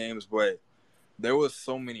into these games, but there was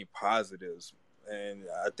so many positives, and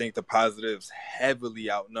I think the positives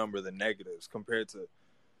heavily outnumber the negatives compared to,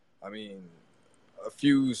 I mean, a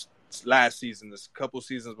few last season, this couple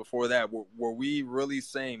seasons before that, were we really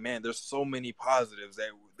saying, man, there's so many positives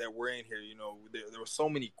that we're in here. There were so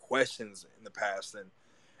many questions in the past,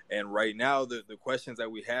 and right now the questions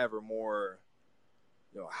that we have are more,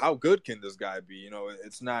 how good can this guy be?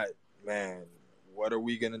 It's not, man, what are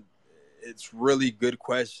we gonna? It's really good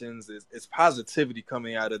questions. It's positivity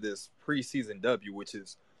coming out of this preseason W, which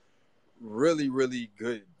is really, really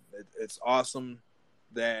good. It's awesome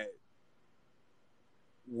that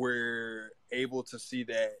we're able to see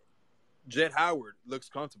that Jet Howard looks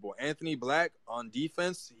comfortable. Anthony Black on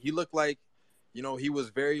defense, he looked like, he was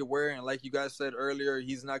very aware. And like you guys said earlier,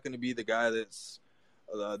 he's not going to be the guy that's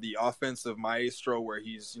the offensive maestro where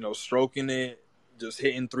he's, stroking it, just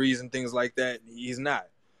hitting threes and things like that. He's not.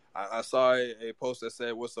 I saw a post that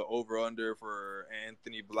said, what's the over-under for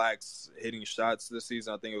Anthony Black's hitting shots this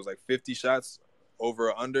season? I think it was like 50 shots over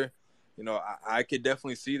or under. I could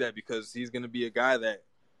definitely see that, because he's going to be a guy that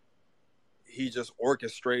he just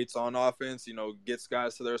orchestrates on offense, gets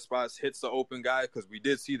guys to their spots, hits the open guy, because we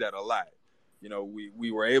did see that a lot.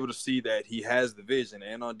 We were able to see that he has the vision.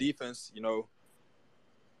 And on defense,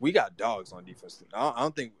 we got dogs on defense. I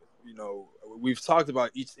don't think, we've talked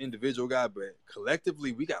about each individual guy, but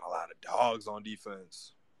collectively we got a lot of dogs on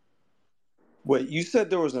defense. Wait, you said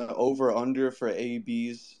there was an over-under for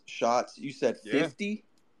AB's shots? You said 50?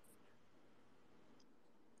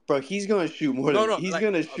 Bro, he's going to shoot more than he's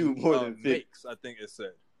going to shoot more than 50. Makes, I think it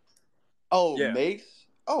said. Oh, yeah. Makes?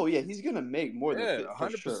 Oh, yeah, he's going to make more than 50.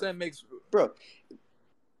 100% sure. makes. Bro,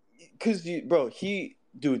 because,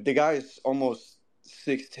 the guy is almost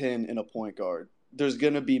 6'10" in a point guard. There's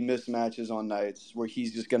going to be mismatches on nights where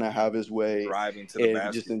he's just going to have his way. Driving to the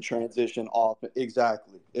basket. Just in transition off.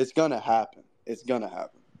 Exactly. It's going to happen. It's going to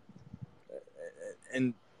happen.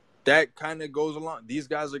 And that kind of goes along. These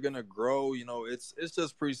guys are going to grow. It's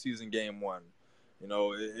just preseason game one.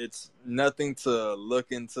 It's nothing to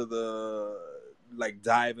look into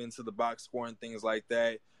dive into the box score and things like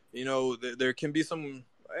that. There can be some,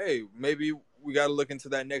 hey, maybe we got to look into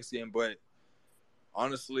that next game. But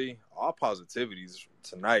honestly, all positivities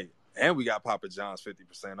tonight. And we got Papa John's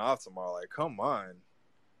 50% off tomorrow. Like, come on.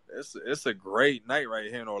 It's a great night right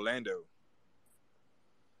here in Orlando.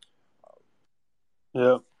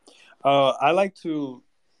 Yeah. I like to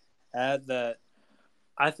add that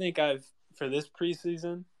I think for this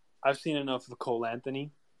preseason, I've seen enough of Cole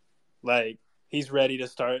Anthony. Like, he's ready to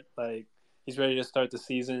start. Like, he's ready to start the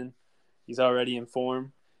season. He's already in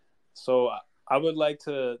form. So I would like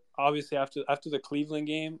to, obviously, after the Cleveland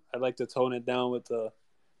game, I'd like to tone it down with the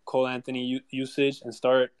Cole Anthony usage and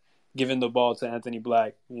start giving the ball to Anthony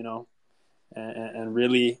Black, and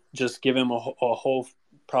really just give him a whole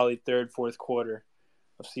probably third, fourth quarter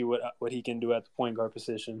of see what he can do at the point guard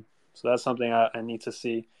position. So that's something I need to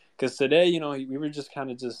see. Because today, we were just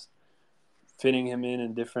kind of just fitting him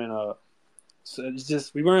in different so it's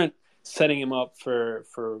just we weren't setting him up for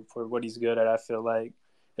what he's good at. I feel like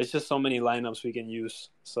it's just so many lineups we can use.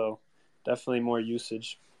 So definitely more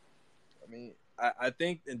usage. I mean, I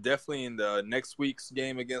think definitely in the next week's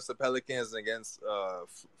game against the Pelicans against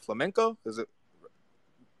Flamenco, is it?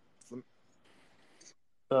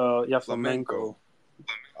 Flamenco.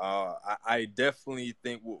 I definitely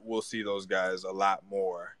think we'll see those guys a lot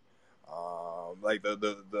more. like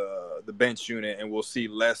the bench unit, and we'll see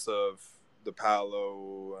less of the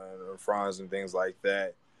Paolo and Franz and things like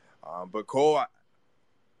that. But Cole,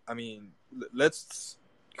 I mean, let's,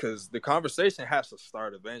 because the conversation has to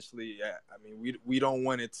start eventually. I mean, we don't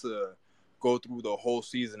want it to go through the whole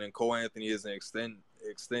season and Cole Anthony isn't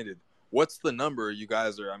extended. What's the number you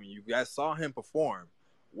guys are? I mean, you guys saw him perform.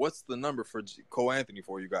 What's the number for Cole Anthony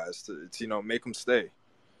for you guys to make him stay?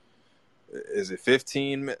 Is it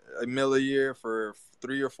 15 mil a year for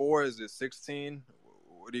 3 or 4? Is it 16?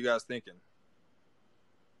 What are you guys thinking?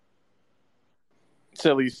 It's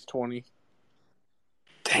at least 20.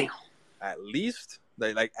 Damn. At least?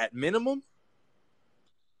 Like at minimum?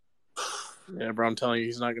 Yeah, bro, I'm telling you,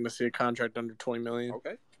 he's not going to see a contract under $20 million.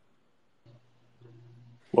 Okay.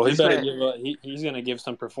 Well, he's going to give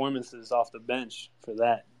some performances off the bench for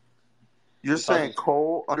that. You're saying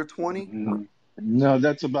Cole under 20? No,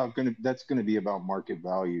 that's gonna be about market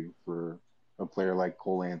value for a player like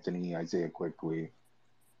Cole Anthony, Isaiah Quickly,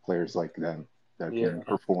 players like them that can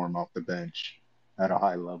perform off the bench at a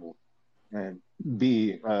high level and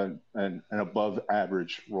be an above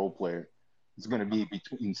average role player. It's going to be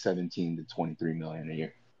between 17 to 23 million a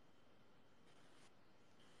year.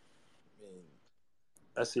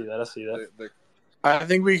 I see that. I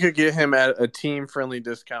think we could get him at a team-friendly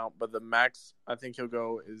discount, but the max I think he'll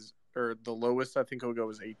go the lowest I think he'll go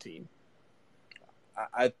is 18.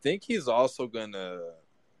 I think he's also going to,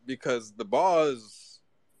 because the ball is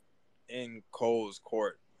in Cole's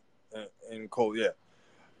court, I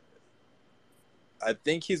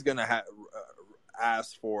think he's going to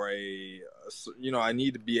ask for I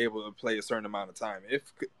need to be able to play a certain amount of time.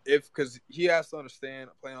 Because he has to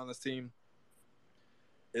understand playing on this team,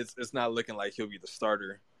 it's not looking like he'll be the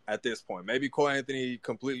starter at this point. Maybe Cole Anthony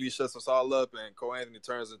completely shuts us all up and Cole Anthony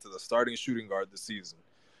turns into the starting shooting guard this season.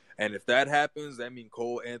 And if that happens, that means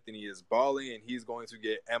Cole Anthony is balling and he's going to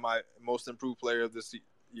get most improved player of this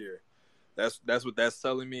year. That's what that's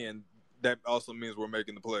telling me, and that also means we're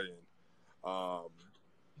making the play-in.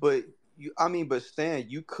 But Stan,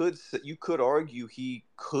 you could argue he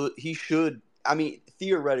should. I mean,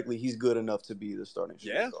 theoretically, he's good enough to be the starting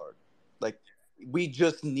shooting guard. Like, we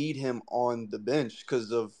just need him on the bench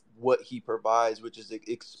because of what he provides, which is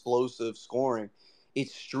explosive scoring.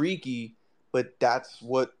 It's streaky, but that's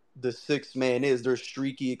what the sixth man is. They're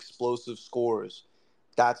streaky, explosive scorers.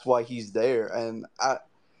 That's why he's there. And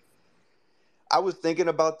I was thinking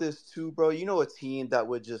about this too, bro. You know, a team that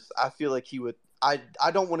would I feel like he would. I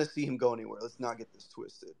don't want to see him go anywhere. Let's not get this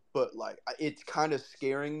twisted. But, like, it's kind of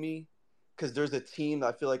scaring me because there's a team that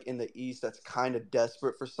I feel like in the East that's kind of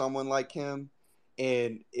desperate for someone like him.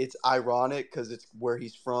 And it's ironic because it's where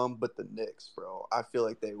he's from, but the Knicks, bro. I feel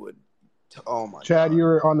like they would. Oh my Chad, God. you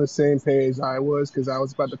were on the same page I was because I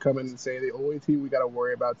was about to come in and say the only team we got to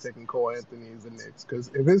worry about taking Cole Anthony is the Knicks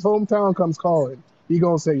because if his hometown comes calling, he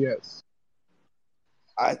gonna say yes.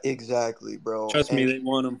 Exactly, bro. Trust me, they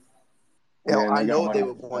want him. Yeah, I know they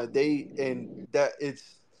would want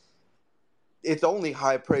it's only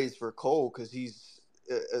high praise for Cole because he's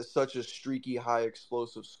such a streaky, high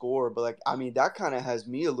explosive scorer. But, like, I mean, that kind of has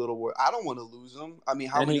me a little worried. I don't want to lose him. I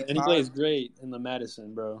mean, he plays great in the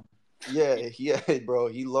Madison, bro. Yeah, bro.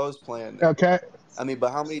 He loves playing there. Okay. I mean,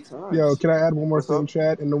 but how many times? Yo, can I add one more What's thing, up?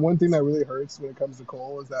 Chad? And the one thing that really hurts when it comes to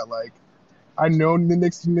Cole is that, like, I know the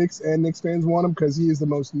Knicks and Knicks fans want him because he is the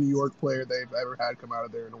most New York player they've ever had come out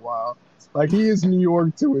of there in a while. Like, he is New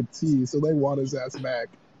York to a T, so they want his ass back.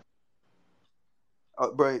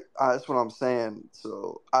 Right, that's what I'm saying.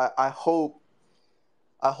 So I hope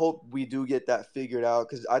we do get that figured out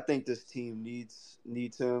because I think this team needs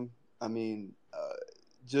him. I mean,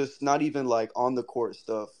 just not even like on the court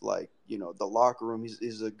stuff. Like, the locker room.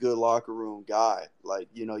 He's a good locker room guy. Like,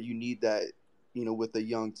 you need that. With a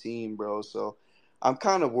young team, bro. So I'm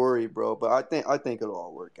kind of worried, bro. But I think it'll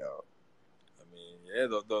all work out. I mean, yeah,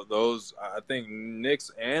 those. I think Knicks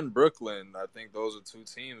and Brooklyn. I think those are two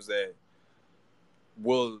teams that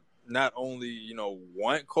will not only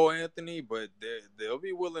want Cole Anthony, but they'll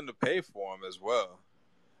be willing to pay for him as well.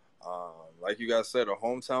 Like you guys said, a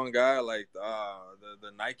hometown guy. Like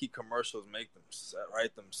the Nike commercials make them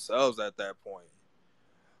right themselves at that point.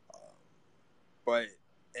 But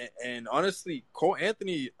honestly, Cole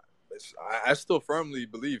Anthony, I still firmly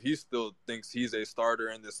believe he still thinks he's a starter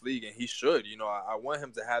in this league, and he should. I want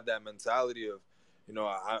him to have that mentality of,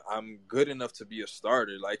 I'm good enough to be a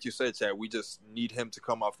starter. Like you said, Chad, we just need him to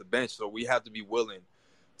come off the bench. So we have to be willing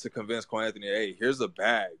to convince Cole Anthony, hey, here's a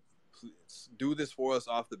bag. Please do this for us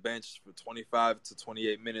off the bench for 25 to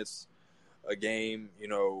 28 minutes a game.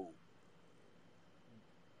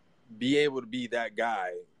 Be able to be that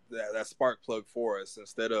guy that spark plug for us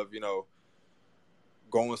instead of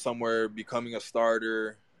going somewhere, becoming a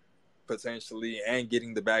starter potentially, and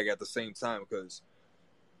getting the bag at the same time. Because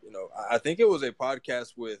I think it was a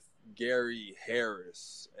podcast with Gary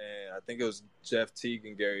Harris, and I think it was Jeff Teague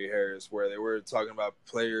and Gary Harris, where they were talking about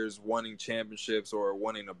players wanting championships or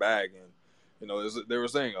wanting a bag. And they were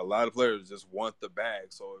saying a lot of players just want the bag.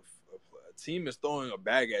 So if a team is throwing a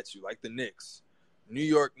bag at you, like the Knicks, New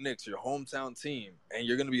York Knicks, your hometown team, and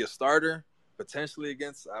you're going to be a starter potentially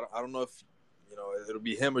against, I don't know if it'll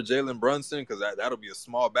be him or Jalen Brunson, because that'll be a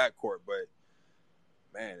small backcourt. But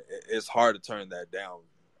man, it's hard to turn that down,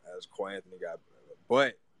 as Cole Anthony got.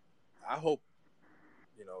 But I hope,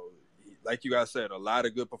 like you guys said, a lot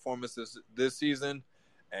of good performances this season,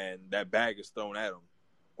 and that bag is thrown at him.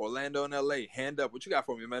 Orlando and LA, hand up. What you got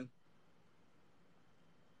for me, man?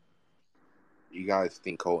 You guys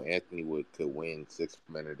think Cole Anthony could win Sixth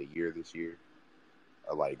Man of the Year this year?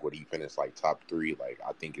 Or would he finish top 3?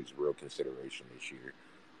 I think it's real consideration this year.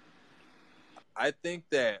 I think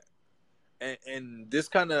that, and this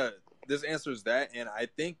answers that, and I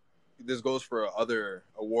think this goes for other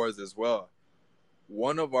awards as well.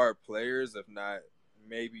 One of our players, if not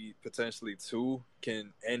maybe potentially two,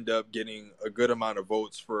 can end up getting a good amount of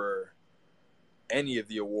votes for any of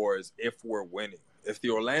the awards if we're winning. If the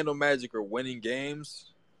Orlando Magic are winning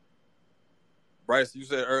games, Bryce, you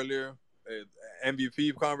said earlier,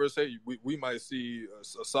 MVP conversation, we might see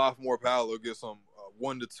a sophomore Paolo get some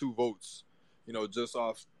 1 to 2 votes, just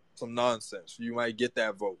off some nonsense. You might get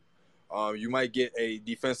that vote. You might get a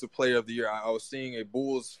Defensive Player of the Year. I was seeing a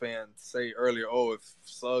Bulls fan say earlier, if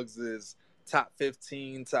Suggs is top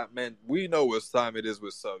 15, top man, we know what time it is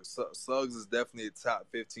with Suggs. Suggs is definitely a top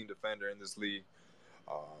 15 defender in this league.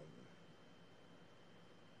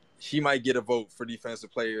 He might get a vote for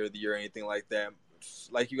Defensive Player of the Year or anything like that.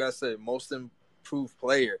 Like you guys said, most improved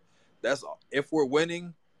player. That's if we're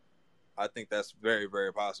winning, I think that's very,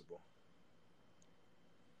 very possible.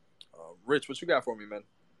 Rich, what you got for me, man?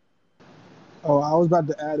 Oh, I was about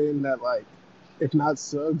to add in that, if not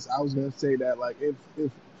Suggs, I was going to say that,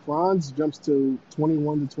 if Franz jumps to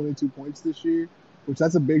 21 to 22 points this year, which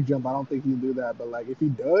that's a big jump. I don't think he'll do that. But, if he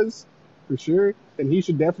does, for sure, then he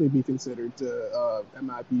should definitely be considered to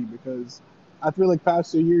MIP, because I feel like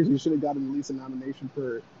past 2 years he should have gotten at least a nomination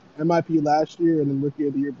for MIP last year and then Rookie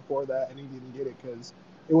of the Year before that, and he didn't get it because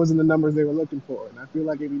it wasn't the numbers they were looking for. And I feel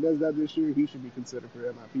like if he does that this year, he should be considered for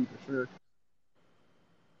MIP for sure.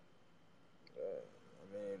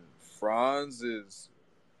 Franz is,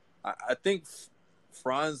 I think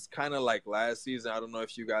Franz kind of like last season. I don't know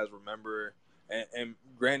if you guys remember, and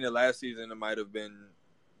granted, last season it might have been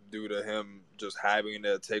due to him just having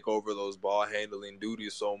to take over those ball handling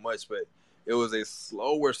duties so much, but it was a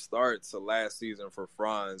slower start to last season for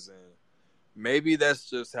Franz, and maybe that's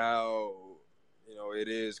just how it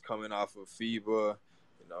is coming off of FIBA.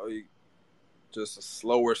 Just a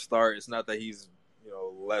slower start. It's not that he's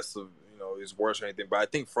less of he's worse or anything, but I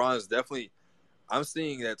think Franz definitely, I'm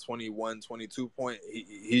seeing that 21, 22 point.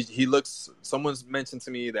 He looks, someone's mentioned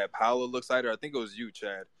to me that Paolo looks lighter. I think it was you,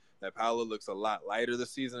 Chad, that Paolo looks a lot lighter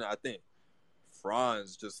this season. I think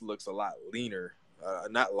Franz just looks a lot leaner.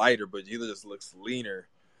 Not lighter, but he just looks leaner.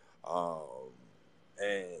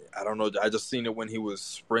 And I don't know, I just seen it when he was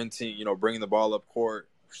sprinting, bringing the ball up court,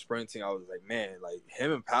 sprinting. I was like, man,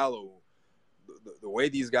 him and Paolo, the way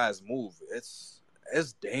these guys move, it's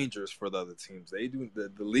dangerous for the other teams. They do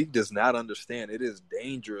the league does not understand. It is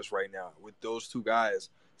dangerous right now with those two guys,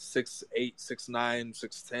 6'8", 6'9",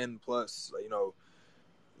 6'10" plus.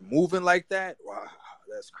 Moving like that. Wow,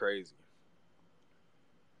 that's crazy.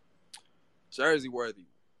 Jersey Worthy,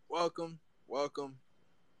 welcome.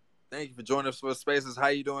 Thank you for joining us for Spaces. How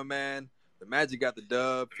you doing, man? The Magic got the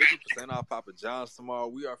dub. 50% off Papa John's tomorrow.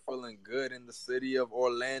 We are feeling good in the city of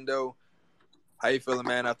Orlando. How you feeling,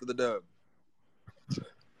 man, after the dub?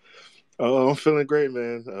 I'm feeling great,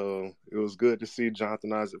 man. It was good to see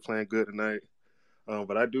Jonathan Isaac playing good tonight.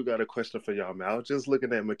 But I do got a question for y'all, man. I was just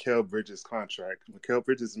looking at Mikal Bridges' contract. Mikal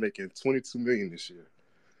Bridges is making $22 million this year.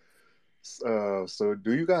 So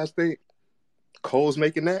do you guys think Cole's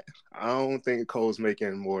making that? I don't think Cole's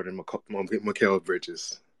making more than Mikal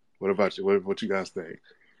Bridges. What about you? What you guys think?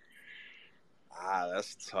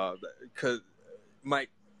 That's tough. Because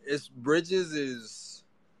Bridges is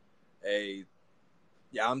a.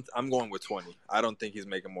 Yeah, I'm going with 20. I don't think he's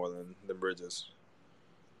making more than Bridges.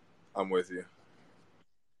 I'm with you.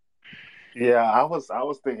 Yeah, I was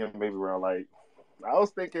thinking maybe around I was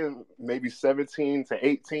thinking maybe 17 to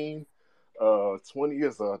 18. 20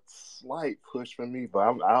 is a slight push for me, but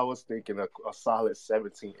I was thinking a solid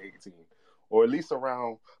 17, 18, or at least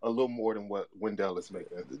around a little more than what Wendell is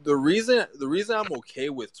making. The reason I'm okay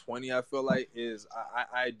with 20, I feel like, is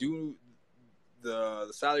I do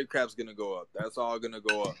the salary cap's gonna go up. That's all gonna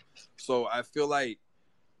go up. So I feel like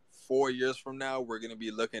 4 years from now, we're gonna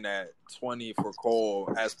be looking at 20 for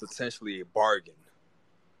Cole as potentially a bargain.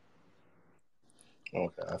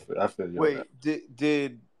 Okay, I feel you. Wait,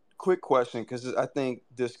 did quick question, because I think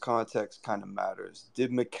this context kind of matters.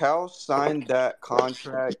 Did Mikal sign that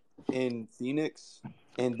contract in Phoenix,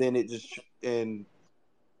 and then did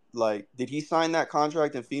he sign that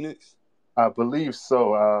contract in Phoenix? I believe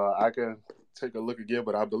so. I can take a look again,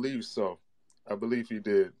 but I believe so. I believe he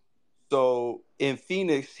did. So in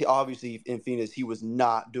Phoenix, he was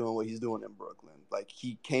not doing what he's doing in Brooklyn. Like,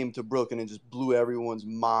 he came to Brooklyn and just blew everyone's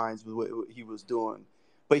minds with what he was doing.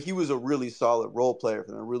 But he was a really solid role player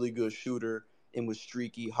for them, a really good shooter, and was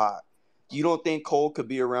streaky hot. You don't think Cole could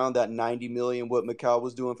be around that $90 million what Mikal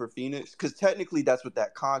was doing for Phoenix? Because technically, that's what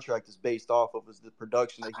that contract is based off of, is the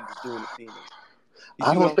production that he was doing in Phoenix. You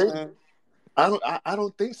see what I'm saying? I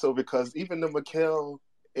don't think so, because even the Mikal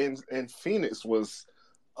in Phoenix was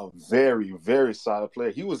a very, very solid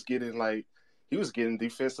player. He was getting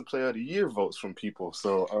Defensive Player of the Year votes from people.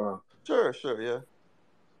 So sure, yeah.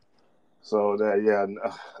 So I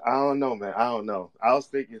don't know, man. I don't know. I was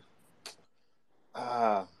thinking,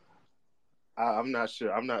 I'm not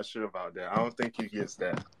sure. I'm not sure about that. I don't think he gets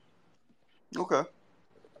that. Okay.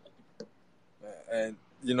 And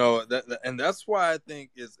and that's why I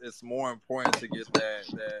think it's more important to get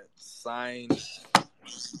that signed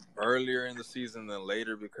earlier in the season than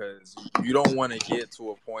later, because you don't want to get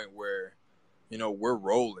to a point where we're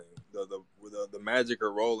rolling, the Magic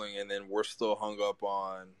are rolling, and then we're still hung up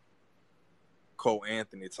on Cole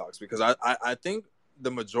Anthony talks, because I think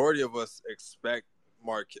the majority of us expect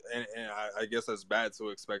Mark, and I guess that's bad to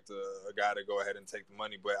expect a guy to go ahead and take the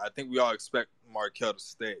money, but I think we all expect Markelle to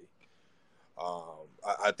stay.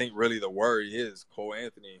 I think really the worry is Cole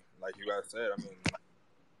Anthony, like you guys said. I mean,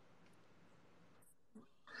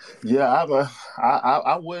 yeah,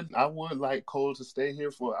 I would like Cole to stay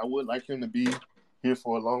here I would like him to be here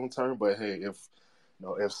for a long term. But hey,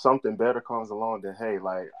 if something better comes along, then hey,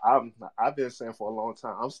 like I've been saying for a long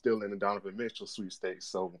time, I'm still in the Donovan Mitchell sweepstakes.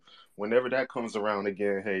 So whenever that comes around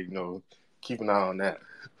again, hey, keep an eye on that.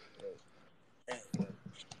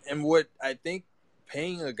 And what I think,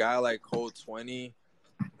 paying a guy like Cole 20,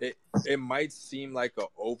 it might seem like an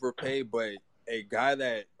overpay, but a guy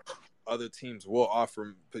that other teams will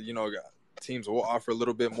offer, teams will offer a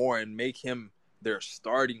little bit more and make him their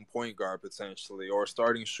starting point guard potentially, or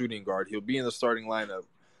starting shooting guard. He'll be in the starting lineup.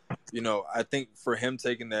 I think for him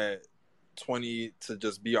taking that 20 to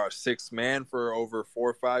just be our sixth man for over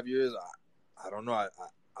 4 or 5 years, I don't know.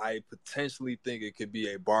 I potentially think it could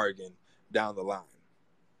be a bargain down the line.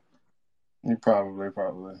 Probably.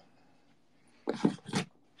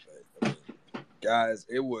 But, guys,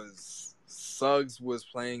 it was Suggs was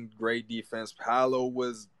playing great defense. Paolo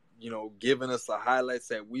was, giving us the highlights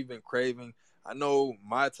that we've been craving. I know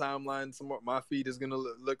my timeline, my feed is going to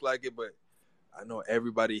look like it, but I know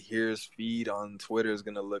everybody here's feed on Twitter is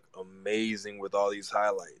going to look amazing with all these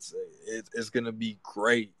highlights. It's going to be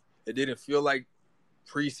great. It didn't feel like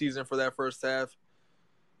preseason for that first half.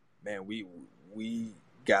 Man, we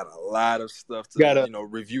got a lot of stuff to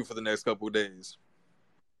review for the next couple of days.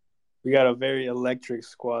 We got a very electric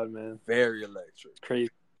squad, man. Very electric.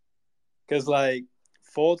 Crazy. Because,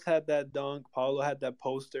 Fultz had that dunk, Paulo had that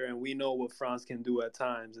poster, and we know what Franz can do at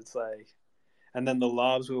times. It's and then the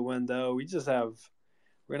lobs with Wendell. We're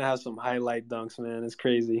going to have some highlight dunks, man. It's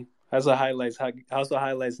crazy. House of Highlights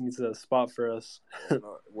needs a spot for us.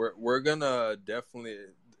 We're going to definitely,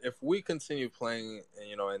 if we continue playing,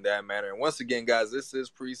 in that manner. And once again, guys, this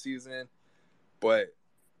is preseason, but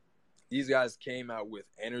these guys came out with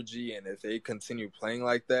energy, and if they continue playing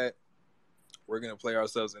like that, we're going to play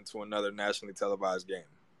ourselves into another nationally televised game.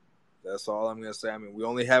 That's all I'm going to say. I mean, we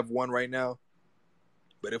only have one right now,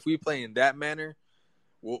 but if we play in that manner,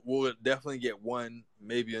 we'll definitely get one,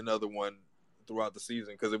 maybe another one throughout the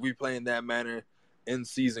season. Because if we play in that manner in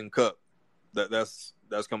season cup, that's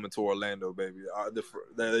coming to Orlando, baby.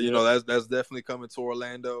 That's definitely coming to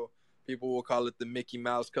Orlando. People will call it the Mickey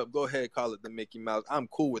Mouse Cup. Go ahead, call it the Mickey Mouse. I'm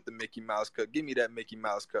cool with the Mickey Mouse Cup. Give me that Mickey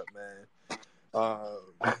Mouse Cup, man.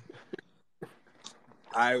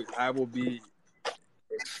 I will be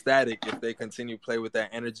ecstatic if they continue to play with that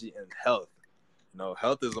energy and health.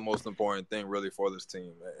 Health is the most important thing really for this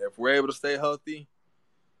team. If we're able to stay healthy,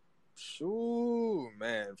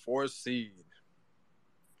 man, 4th seed.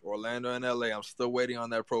 Orlando and LA. I'm still waiting on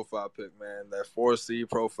that profile pic, man. That 4th seed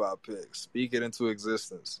profile pic. Speak it into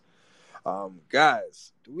existence.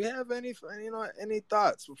 Guys, do we have any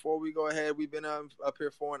thoughts before we go ahead? We've been up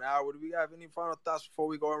here for an hour. Do we have any final thoughts before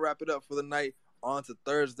we go and wrap it up for the night? On to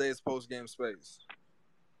Thursday's post-game space.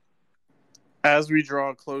 As we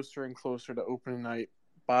draw closer and closer to opening night,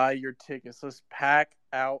 buy your tickets. Let's pack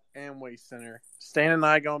out Amway Center. Stan and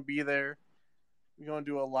I going to be there. We're going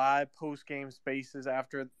to do a live post-game spaces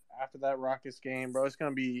after that Rockets game, bro. It's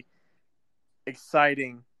going to be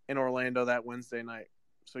exciting in Orlando that Wednesday night.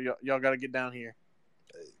 So y'all got to get down here.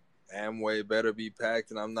 Amway better be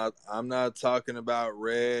packed, and I'm not talking about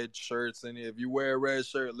red shirts. And if you wear a red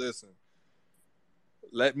shirt, listen.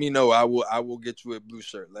 Let me know. I will get you a blue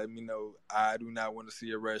shirt. Let me know. I do not want to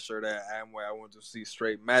see a red shirt at Amway. I want to see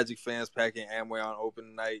straight Magic fans packing Amway on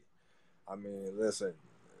open night. I mean, listen,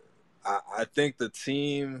 I think the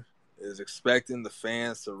team is expecting the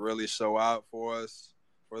fans to really show out for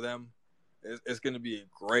them. It's going to be a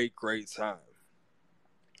great, great time.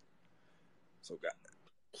 So, guys.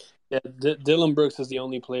 Yeah, Dylan Brooks is the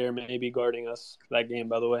only player maybe guarding us that game,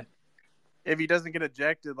 by the way. If he doesn't get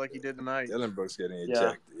ejected like he did tonight. Dylan Brooks getting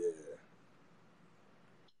ejected, yeah.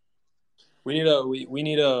 We need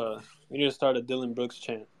to start a Dylan Brooks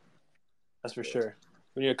chant. That's for sure.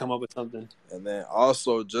 We need to come up with something. And then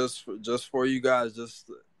also just for you guys, just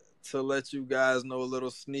to let you guys know a little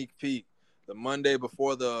sneak peek. The Monday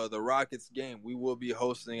before the Rockets game, we will be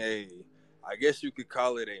hosting I guess you could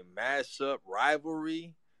call it a mashup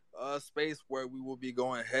rivalry space where we will be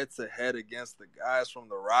going head to head against the guys from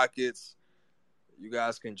the Rockets. You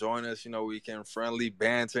guys can join us. You know, we can friendly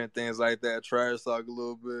banter and things like that, trash talk a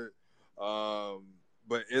little bit.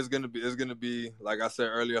 But it's gonna be like I said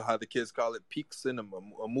earlier, how the kids call it, peak cinema,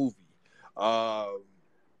 a movie.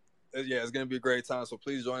 It's gonna be a great time. So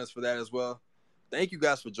please join us for that as well. Thank you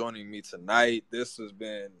guys for joining me tonight. This has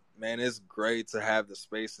been, man, it's great to have the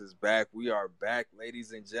spaces back. We are back,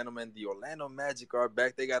 ladies and gentlemen. The Orlando Magic are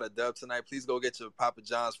back. They got a dub tonight. Please go get your Papa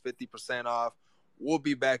John's 50% off. We'll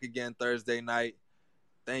be back again Thursday night.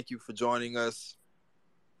 Thank you for joining us.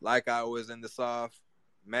 Like I always end this off,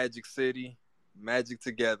 Magic City, Magic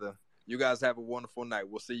together. You guys have a wonderful night.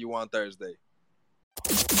 We'll see you on Thursday.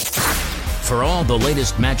 For all the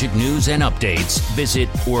latest Magic news and updates, visit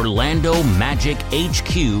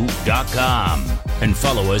OrlandoMagicHQ.com and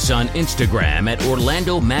follow us on Instagram at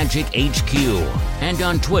Orlando Magic HQ and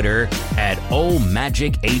on Twitter at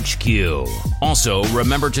OMagicHQ. Also,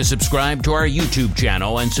 remember to subscribe to our YouTube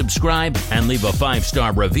channel and subscribe and leave a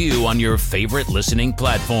 5-star review on your favorite listening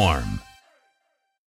platform.